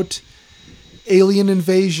about alien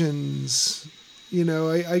invasions? You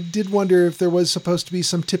know, I did wonder if there was supposed to be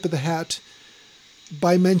some tip of the hat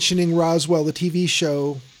by mentioning Roswell, the TV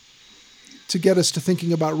show, to get us to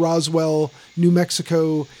thinking about Roswell, New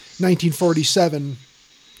Mexico, 1947,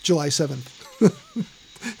 July 7th,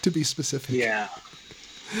 to be specific. Yeah.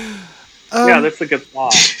 Yeah, that's a good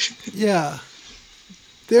thought. Yeah.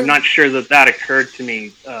 I'm not sure that occurred to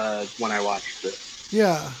me when I watched this.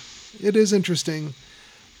 Yeah, it is interesting.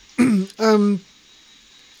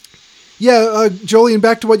 Jolien,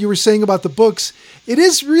 back to what you were saying about the books. It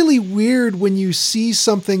is really weird when you see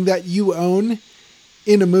something that you own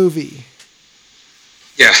in a movie.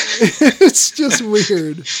 Yeah. It's just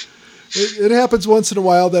weird. It happens once in a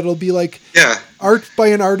while that it'll be like art by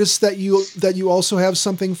an artist that you also have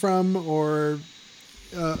something from, or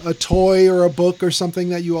a toy or a book or something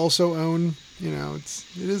that you also own. You know, it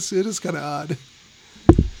is kind of odd.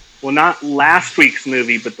 Well, not last week's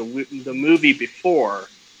movie, but the movie before.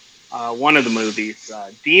 One of the movies,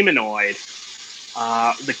 Demonoid.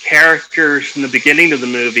 The characters in the beginning of the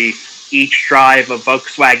movie each drive a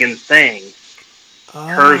Volkswagen Thing. Oh.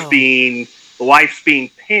 Hers being, the wife's being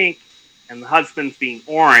pink, and the husband's being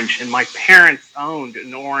orange. And my parents owned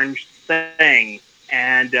an orange Thing.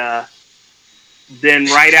 And then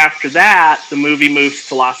right after that, the movie moves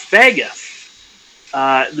to Las Vegas.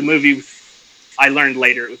 The movie, I learned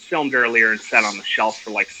later, it was filmed earlier and sat on the shelf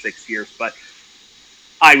for like 6 years. But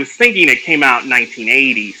I was thinking it came out in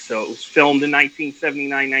 1980, so it was filmed in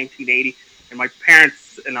 1979, 1980, and my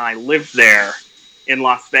parents and I lived there in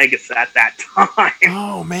Las Vegas at that time.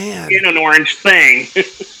 Oh, man. In an orange Thing.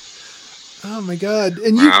 Oh, my God.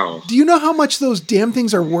 And wow. Do you know how much those damn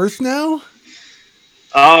things are worth now?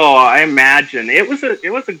 Oh, I imagine. It was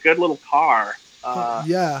a good little car.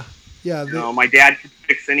 Yeah. My dad could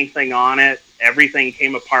fix anything on it. Everything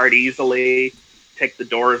came apart easily. Take the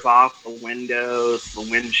doors off, the windows, the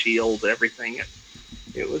windshield, everything.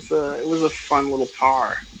 It was a fun little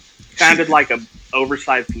car. Sounded like a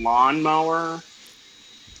oversized lawnmower.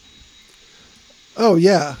 Oh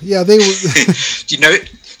yeah. They were.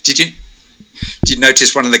 Did you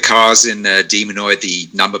notice one of the cars in Demonoid? The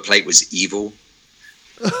number plate was evil.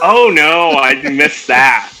 Oh no, I missed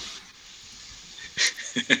that.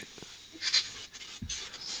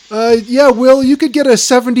 Will, you could get a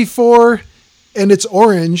 74 and it's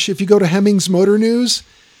orange if you go to Hemmings Motor News.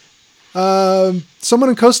 Someone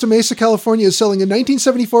in Costa Mesa, California is selling a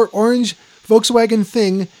 1974 orange Volkswagen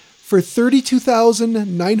Thing for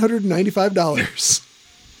 $32,995.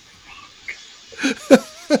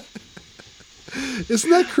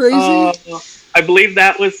 Isn't that crazy? I believe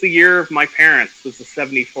that was the year of my parents, was the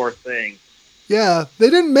 74 Thing. Yeah, they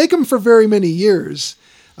didn't make them for very many years.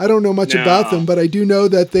 I don't know much about them, but I do know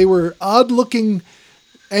that they were odd-looking,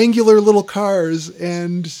 angular little cars,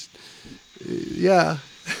 and yeah.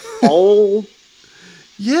 Old.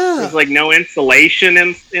 Yeah. There's like no insulation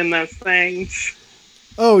in those things.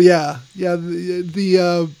 Oh yeah, yeah.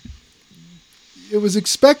 It was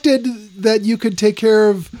expected that you could take care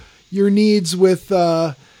of your needs with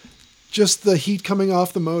just the heat coming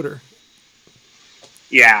off the motor.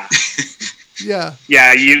 Yeah. Yeah.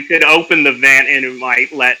 Yeah, you could open the vent and it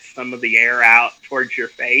might let some of the air out towards your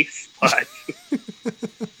face, but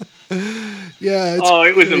yeah.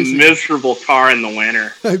 it was crazy. a miserable car in the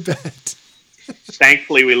winter. I bet.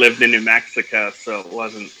 Thankfully, we lived in New Mexico, so it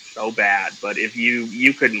wasn't so bad. But if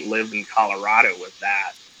you couldn't live in Colorado with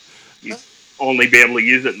that, you'd only be able to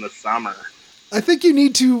use it in the summer. I think you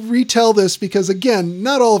need to retell this because, again,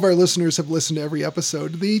 not all of our listeners have listened to every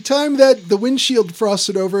episode. The time that the windshield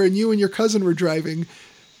frosted over and you and your cousin were driving,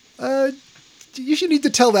 you should need to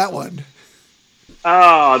tell that one.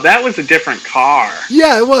 Oh, that was a different car.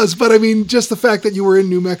 Yeah, it was. But I mean, just the fact that you were in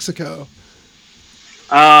New Mexico.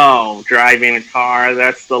 Oh, driving a car.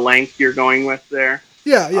 That's the length you're going with there?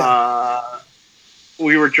 Yeah, yeah.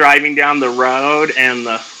 We were driving down the road and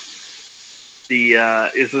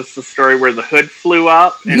is this the story where the hood flew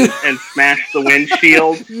up and smashed the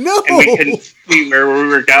windshield? No. And we couldn't see where we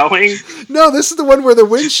were going? No, this is the one where the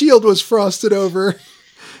windshield was frosted over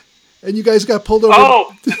and you guys got pulled over.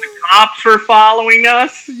 Oh, the cops were following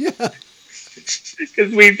us? Yeah.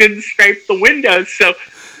 Because we didn't scrape the windows. So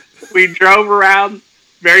we drove around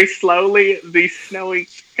very slowly, these snowy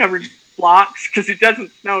covered blocks, because it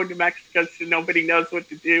doesn't snow in New Mexico, so nobody knows what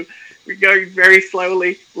to do. We're going very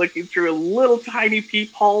slowly, looking through a little tiny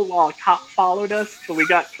peephole while a cop followed us till we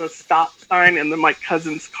got to a stop sign, and then my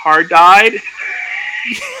cousin's car died.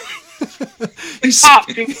 The cop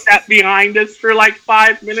just sat behind us for like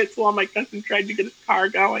 5 minutes while my cousin tried to get his car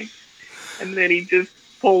going, and then he just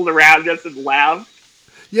pulled around us and laughed.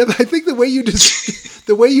 Yeah, but I think the way you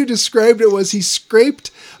described it was he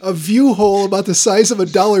scraped a view hole about the size of a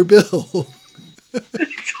dollar bill.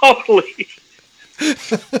 Totally.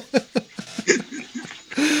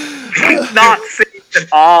 Not safe at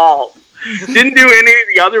all. Didn't do any of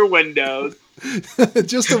the other windows.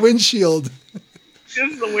 Just the windshield.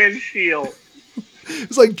 Just the windshield. It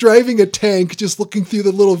was like driving a tank, just looking through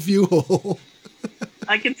the little view hole.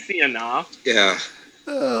 I can see enough. Yeah.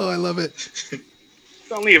 Oh, I love it.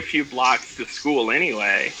 It's only a few blocks to school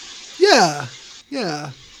anyway. Yeah,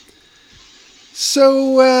 yeah.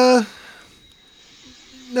 So,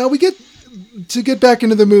 now we get back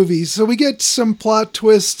into the movies. So we get some plot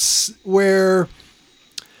twists where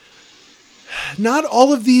not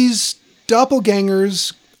all of these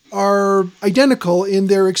doppelgangers are identical in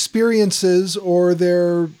their experiences or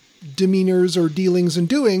their demeanors or dealings and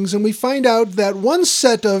doings. And we find out that one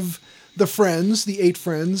set of the friends, the 8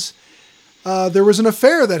 friends, there was an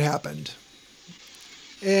affair that happened.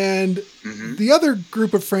 And the other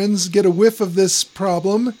group of friends get a whiff of this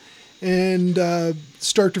problem and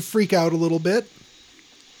start to freak out a little bit.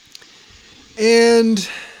 And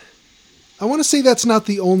I want to say that's not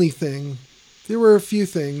the only thing. There were a few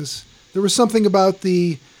things. There was something about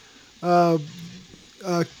the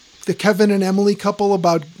Kevin and Emily couple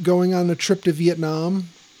about going on a trip to Vietnam.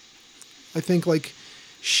 I think like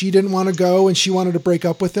she didn't want to go and she wanted to break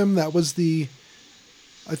up with him. That was the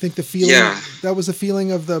feeling. Yeah. That was the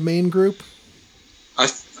feeling of the main group.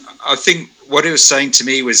 I think what it was saying to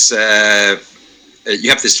me was you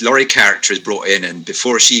have this Laurie character is brought in, and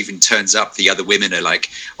before she even turns up, the other women are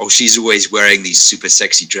like, "Oh, she's always wearing these super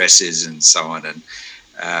sexy dresses and so on,"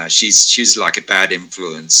 and she's like a bad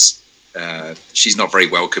influence. She's not very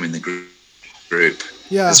welcome in the group.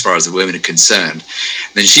 Yeah. As far as the women are concerned.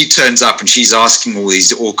 Then she turns up and she's asking all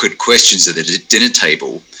these awkward questions at the dinner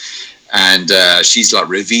table, and she's like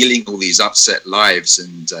revealing all these upset lives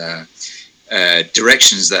and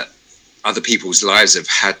directions that other people's lives have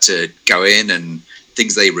had to go in and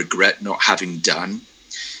things they regret not having done.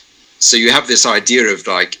 So you have this idea of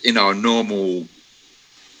like in our normal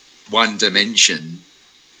one dimension,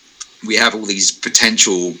 we have all these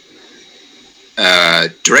potential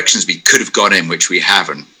directions we could have gone in, which we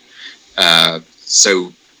haven't.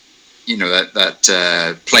 So, you know,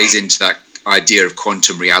 that plays into that idea of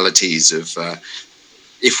quantum realities of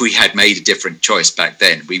if we had made a different choice back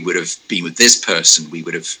then, we would have been with this person, we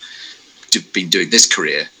would have been doing this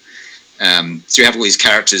career. So you have all these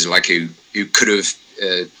characters like who could have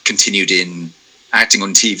continued in acting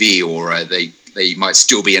on TV, or they might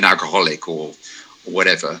still be an alcoholic or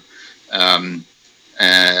whatever. And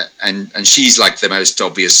she's like the most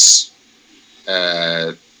obvious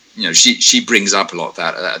she brings up a lot of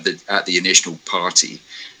that at the initial party,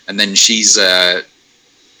 and then she's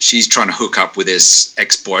trying to hook up with this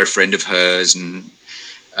ex-boyfriend of hers, and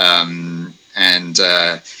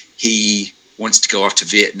he wants to go off to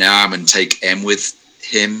Vietnam and take M with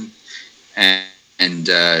him, and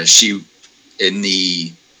she, in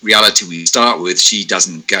the reality we start with, she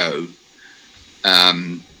doesn't go,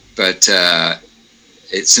 but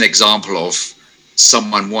it's an example of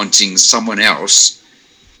someone wanting someone else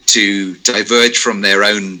to diverge from their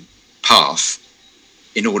own path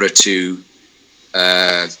in order to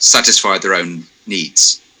satisfy their own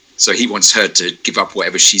needs. So he wants her to give up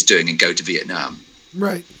whatever she's doing and go to Vietnam.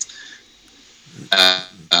 Right.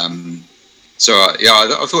 So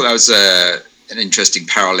I thought that was an interesting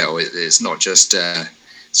parallel. It's not just a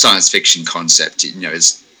science fiction concept.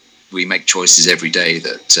 We make choices every day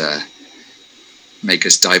that make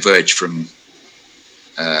us diverge from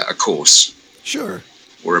a course. Sure.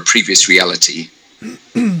 Or a previous reality.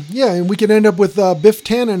 Yeah, and we could end up with Biff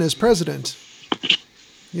Tannen as president.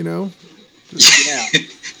 Yeah.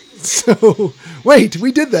 So, wait,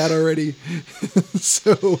 we did that already.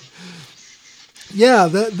 So, yeah,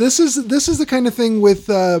 this is the kind of thing with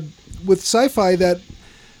sci-fi that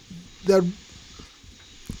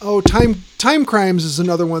Time Crimes is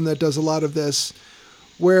another one that does a lot of this,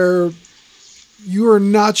 where you are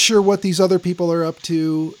not sure what these other people are up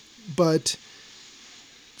to, but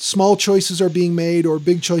small choices are being made or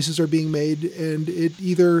big choices are being made, and it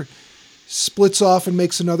either splits off and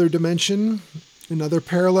makes another dimension, another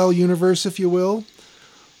parallel universe, if you will,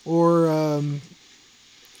 or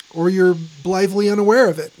you're blithely unaware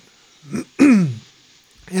of it.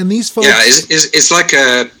 And these folks... Yeah, it's like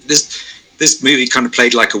this movie kind of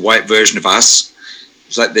played like a white version of Us.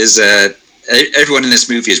 It's like there's everyone in this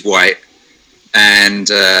movie is white, and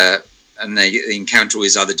they encounter all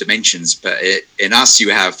these other dimensions. But in Us,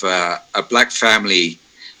 you have a black family,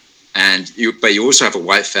 but you also have a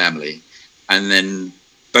white family, and then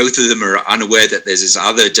both of them are unaware that there's this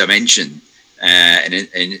other dimension. And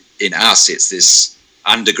in Us, it's this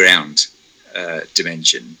underground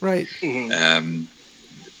dimension, right?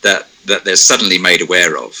 That they're suddenly made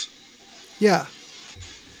aware of. Yeah.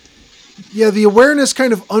 Yeah, the awareness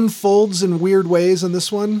kind of unfolds in weird ways in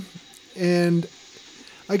this one, and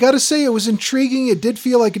I gotta say, it was intriguing. It did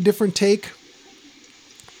feel like a different take.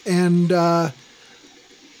 And the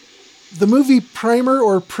movie Primer,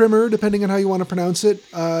 or Primer, depending on how you want to pronounce it,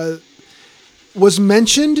 was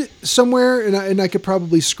mentioned somewhere, and I could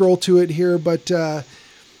probably scroll to it here, but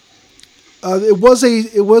it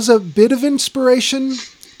was a bit of inspiration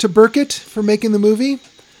to Burkett for making the movie,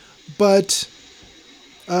 but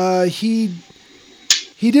he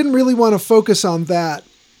didn't really want to focus on that.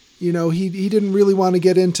 He didn't really want to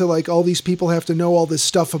get into like all these people have to know all this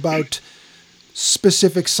stuff about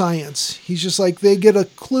specific science. He's just like, they get a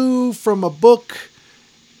clue from a book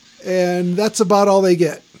and that's about all they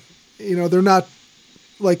get. They're not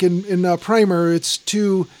like in Primer, it's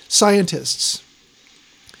two scientists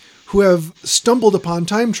who have stumbled upon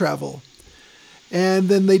time travel. And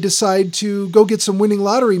then they decide to go get some winning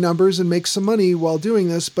lottery numbers and make some money while doing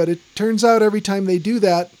this. But it turns out every time they do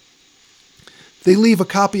that, they leave a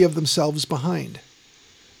copy of themselves behind.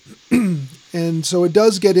 And so it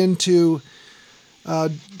does get into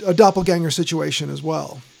a doppelganger situation as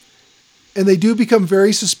well. And they do become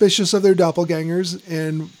very suspicious of their doppelgangers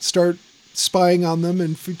and start spying on them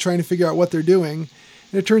and trying to figure out what they're doing.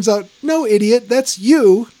 And it turns out, no, idiot, that's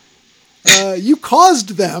you. You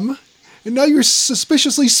caused them, and now you're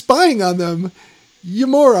suspiciously spying on them. You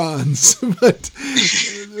morons. But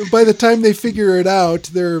by the time they figure it out,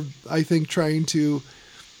 they're, I think, trying to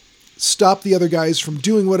stop the other guys from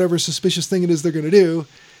doing whatever suspicious thing it is they're going to do.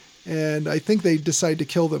 And I think they decide to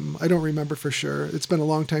kill them. I don't remember for sure. It's been a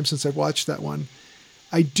long time since I've watched that one.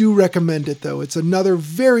 I do recommend it, though. It's another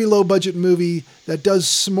very low-budget movie that does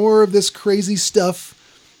some more of this crazy stuff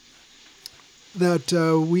that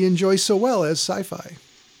we enjoy so well as sci-fi.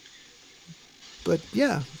 But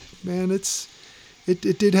yeah, man, it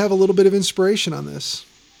did have a little bit of inspiration on this.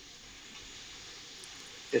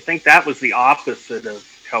 I think that was the opposite of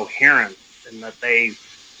coherence, in that they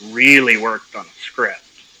really worked on a script.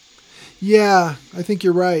 Yeah, I think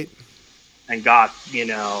you're right. And got,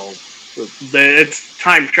 it's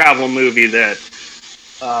time travel movie that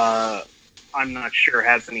I'm not sure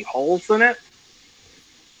has any holes in it.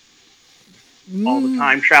 All the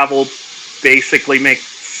time travel basically makes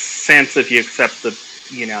sense if you accept the,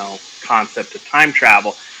 concept of time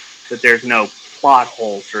travel, that there's no plot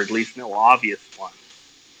holes, or at least no obvious ones.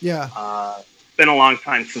 Yeah. It's been a long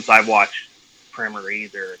time since I've watched Primer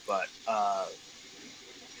either, but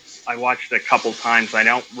I watched it a couple times. I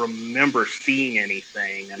don't remember seeing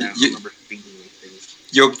anything. I don't remember seeing anything.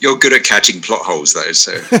 You're good at catching plot holes, though.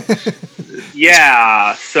 So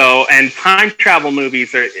yeah. So, and time travel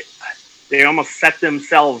movies they almost set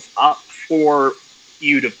themselves up for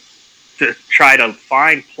you to try to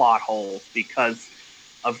find plot holes because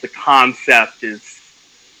of the concept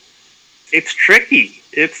it's tricky.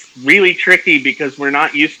 It's really tricky because we're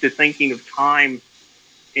not used to thinking of time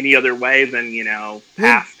any other way than,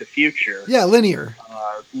 past to future. Yeah, linear.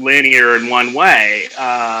 Linear in one way.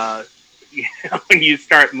 When you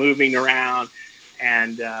start moving around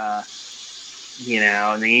and, and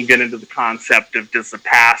then you get into the concept of, does the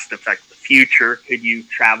past affect the future? Could you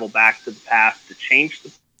travel back to the past to change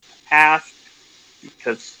the past?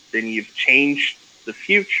 Because then you've changed the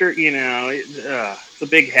future, it's a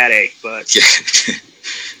big headache, but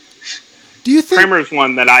do you think Primer's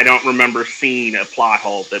one that I don't remember seeing a plot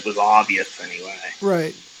hole that was obvious anyway.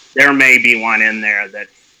 Right. There may be one in there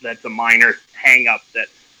that's a minor hang up that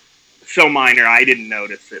so minor I didn't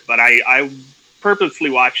notice it, but I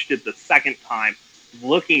purposely watched it the second time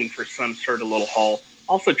looking for some sort of little hole,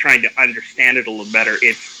 also trying to understand it a little better.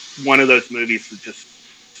 It's one of those movies that just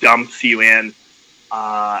dumps you in,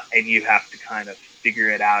 and you have to kind of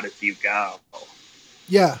figure it out as you go.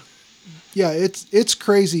 Yeah. It's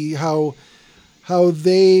crazy how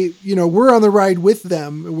they, we're on the ride with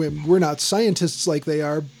them. We're not scientists like they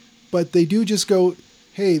are, but they do just go,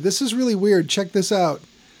 hey, this is really weird. Check this out.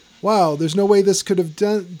 Wow, there's no way this could have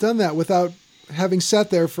done that without having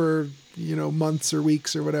sat there for, months or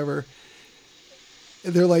weeks or whatever.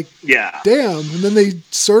 And they're like, yeah, damn. And then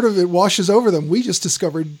it washes over them. We just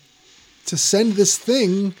discovered to send this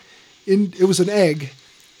thing in, it was an egg.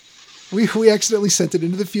 We accidentally sent it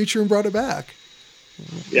into the future and brought it back.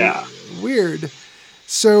 Yeah. Weird.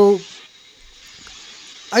 So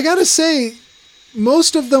I gotta say,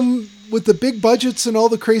 most of them with the big budgets and all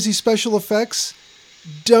the crazy special effects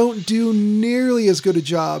don't do nearly as good a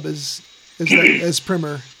job as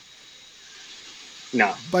Primer.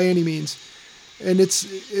 No. By any means. And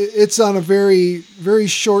it's on a very, very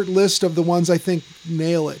short list of the ones I think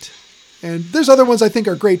nail it. And there's other ones I think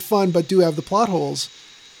are great fun, but do have the plot holes.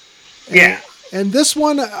 And this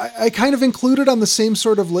one, I kind of included on the same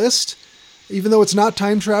sort of list, even though it's not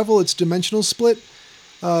time travel, it's dimensional split,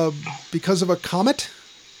 because of a comet.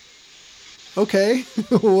 Okay,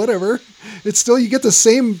 whatever. It's still, you get the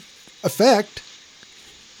same effect,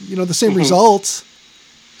 the same results.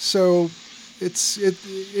 So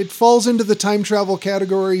it falls into the time travel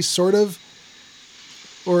category, sort of,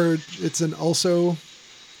 or it's an also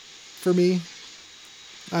for me.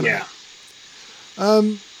 I don't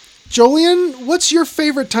know. Jolien, what's your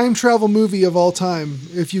favorite time travel movie of all time?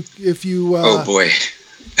 If you oh boy.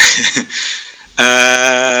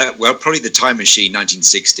 Well, probably The Time Machine,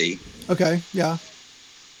 1960. Okay, yeah.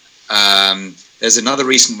 There's another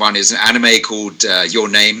recent one, is an anime called Your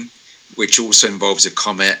Name, which also involves a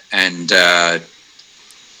comet and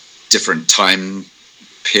different time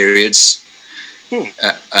periods.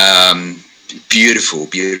 Beautiful,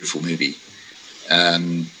 beautiful movie.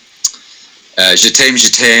 Je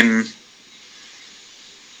t'aime,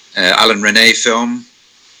 Alan Rene film.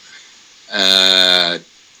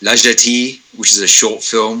 La Jetée, which is a short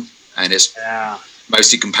film, and it's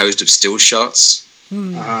mostly composed of still shots.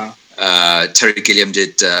 Terry Gilliam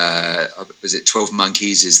did, was it 12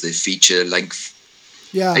 Monkeys is the feature length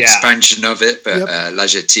expansion of it, but La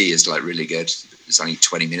Jetée is like really good. It's only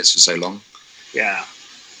 20 minutes or so long. Yeah.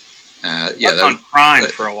 That's on Prime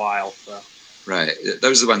for a while, so. Right.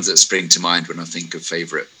 Those are the ones that spring to mind when I think of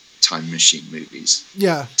favorite time machine movies.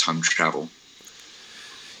 Yeah. Time travel.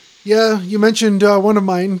 Yeah, you mentioned one of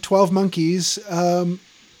mine, 12 Monkeys. I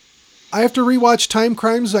have to rewatch Time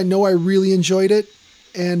Crimes. I know I really enjoyed it.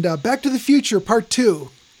 And Back to the Future, Part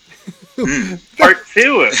 2. Part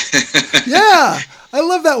 2? Yeah, I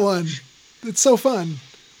love that one. It's so fun.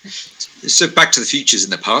 So Back to the Future's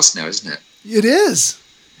in the past now, isn't it? It is.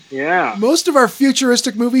 Yeah. Most of our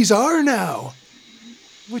futuristic movies are now,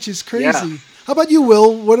 which is crazy. Yeah. How about you,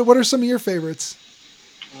 Will? What are some of your favorites?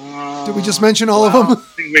 Did we just mention all of them? I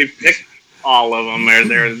think we've picked all of them.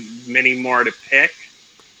 There's many more to pick.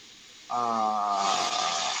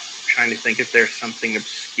 Trying to think if there's something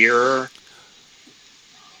obscure.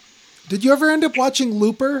 Did you ever end up watching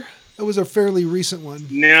Looper? That was a fairly recent one.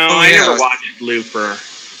 No, I never watched Looper.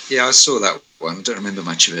 Yeah, I saw that one. I don't remember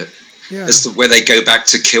much of it. Yeah. It's where they go back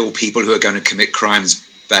to kill people who are going to commit crimes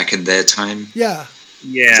back in their time. Yeah.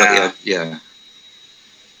 Yeah. Yeah.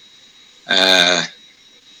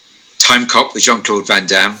 Time Cop with Jean-Claude Van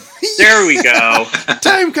Damme. There we go.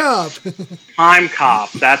 Time Cop. Time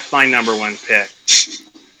Cop. That's my number one pick.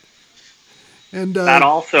 And that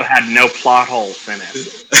also had no plot holes in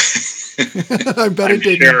it. I bet I'm it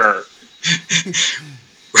did. sure.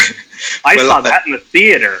 I saw that in the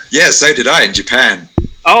theater. Yeah, so did I in Japan.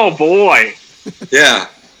 Oh boy! Yeah,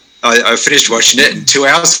 I finished watching it and 2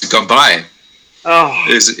 hours had gone by. Oh,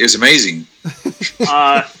 it was amazing.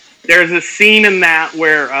 There's a scene in that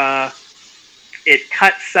where it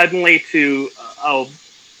cuts suddenly to a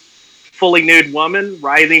fully nude woman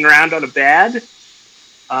writhing around on a bed.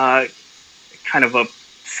 Kind of a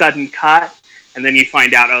sudden cut, and then you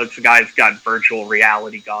find out, it's a guy who's got virtual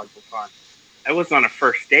reality goggles on. I was on a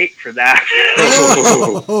first date for that.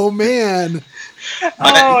 Oh man!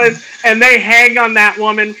 And they hang on that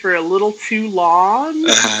woman for a little too long,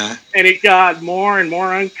 and it got more and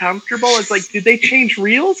more uncomfortable. It's like, did they change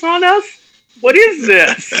reels on us? What is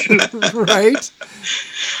this? Right?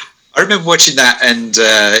 I remember watching that, and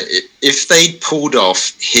if they pulled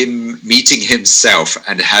off him meeting himself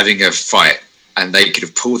and having a fight, and they could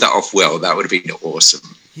have pulled that off well, that would have been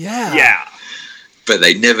awesome. Yeah. Yeah. But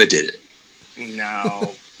they never did it.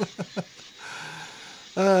 No.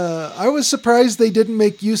 I was surprised they didn't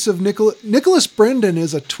make use of Nicholas Brendan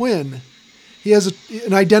is a twin. He has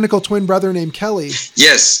an identical twin brother named Kelly.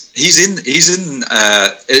 Yes, he's in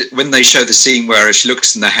when they show the scene where she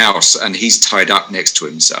looks in the house and he's tied up next to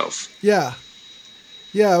himself. Yeah.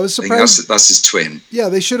 Yeah, I was surprised. I think that's his twin. Yeah,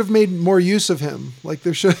 they should have made more use of him. Like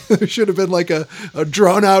there should have been like a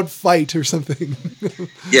drawn out fight or something.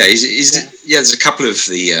 Yeah, there's a couple of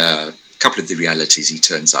the realities he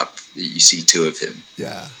turns up. You see two of him.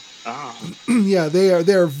 Yeah. Oh. Yeah, they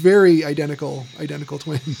are very identical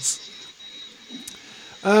twins.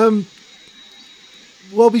 Well,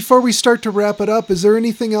 before we start to wrap it up, is there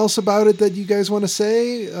anything else about it that you guys want to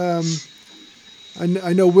say?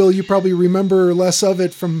 I know, Will, you probably remember less of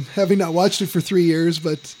it from having not watched it for 3 years,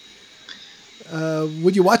 but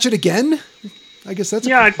would you watch it again? I guess that's...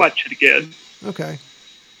 Yeah, I'd watch it again. Okay.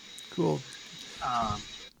 Cool. I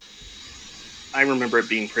remember it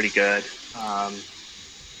being pretty good.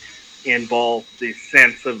 In both the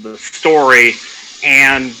sense of the story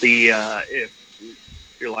and the... if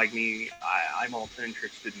you're like me, I'm also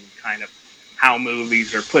interested in kind of how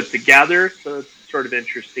movies are put together, so it's sort of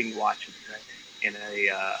interesting to watch it in a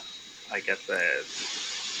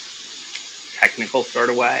technical sort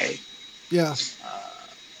of way. Yeah.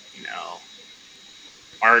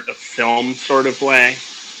 Art of film sort of way.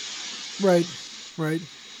 Right.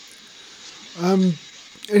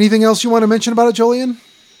 Anything else you want to mention about it, Jolien?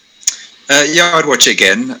 Yeah, I'd watch it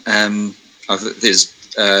again. There's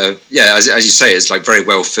as you say, it's like very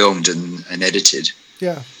well filmed and edited.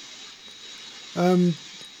 Yeah.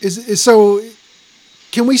 So?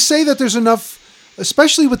 Can we say that there's enough,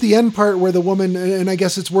 especially with the end part where the woman, and I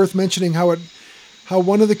guess it's worth mentioning how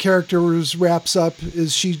one of the characters wraps up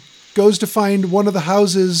is she goes to find one of the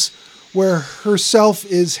houses where herself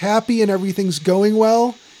is happy and everything's going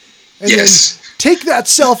well, and yes. then take that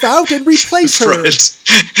self out and replace her.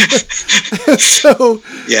 So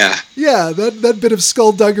yeah, that bit of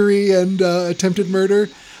skullduggery and attempted murder.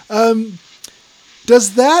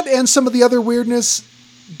 Does that and some of the other weirdness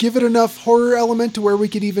give it enough horror element to where we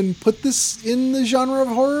could even put this in the genre of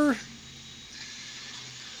horror?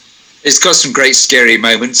 It's got some great scary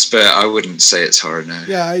moments, but I wouldn't say it's horror, no.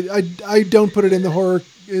 Yeah, I don't put it in the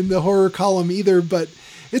horror column either, but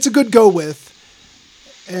it's a good go with.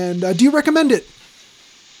 And do you recommend it?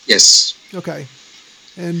 Yes. Okay.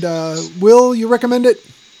 And Will, you recommend it?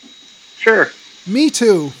 Sure. Me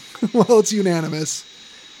too. Well, it's unanimous.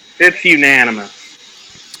 It's unanimous.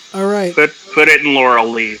 All right. Put it in laurel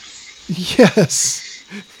leaves. Yes.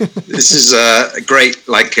 This is great,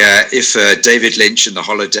 like if David Lynch and the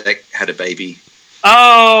Holodeck had a baby.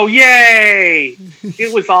 Oh, yay!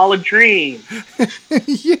 It was all a dream.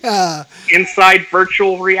 Yeah. Inside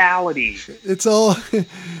virtual reality. It's all...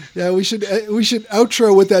 Yeah, we should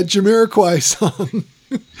outro with that Jamiroquai song.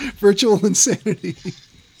 Virtual Insanity.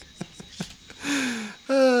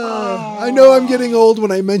 I know I'm getting old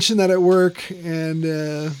when I mention that at work, and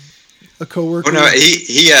a coworker. Oh no,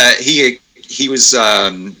 he was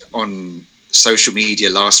on social media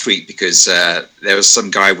last week because there was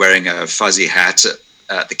some guy wearing a fuzzy hat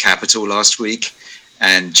at the Capitol last week,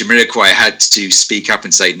 and Jamiroquai had to speak up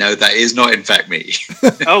and say, "No, that is not in fact me."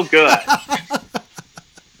 Oh, good.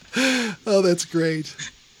 Oh, that's great.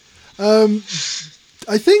 I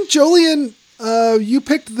think Jolien, you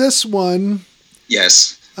picked this one.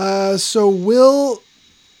 Yes. So Will,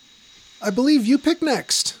 I believe you pick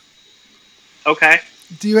next. Okay.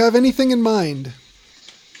 Do you have anything in mind?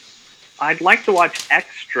 I'd like to watch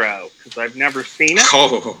Extro because I've never seen it.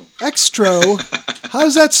 Oh. Extro?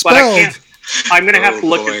 How's that spelled? I'm going to have to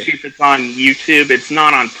look and see if it's on YouTube. It's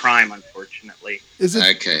not on Prime, unfortunately. Is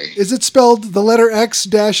it okay? Is it spelled the letter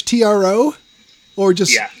X-TRO, or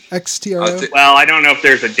just XTRO? Well, I don't know if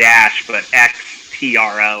there's a dash, but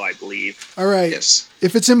XTRO, I believe. All right. Yes.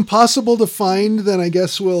 If it's impossible to find, then I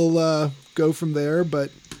guess we'll go from there.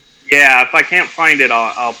 But yeah, if I can't find it,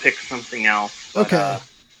 I'll pick something else. But, okay.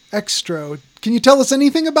 Extro. Can you tell us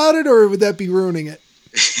anything about it, or would that be ruining it?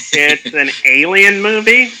 It's an alien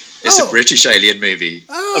movie. It's a British alien movie.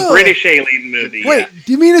 Oh. A British alien movie. Wait,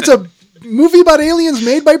 do you mean it's a movie about aliens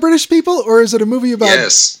made by British people, or is it a movie about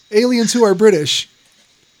aliens who are British?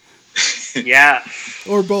 Yeah.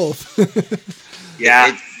 Or both?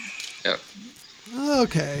 Yeah.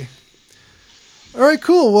 Okay. All right,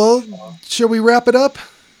 cool. Well, shall we wrap it up?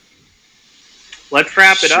 Let's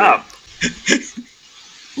wrap it up.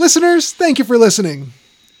 Listeners, thank you for listening.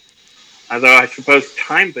 Although I suppose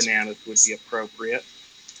Time Bananas would be appropriate.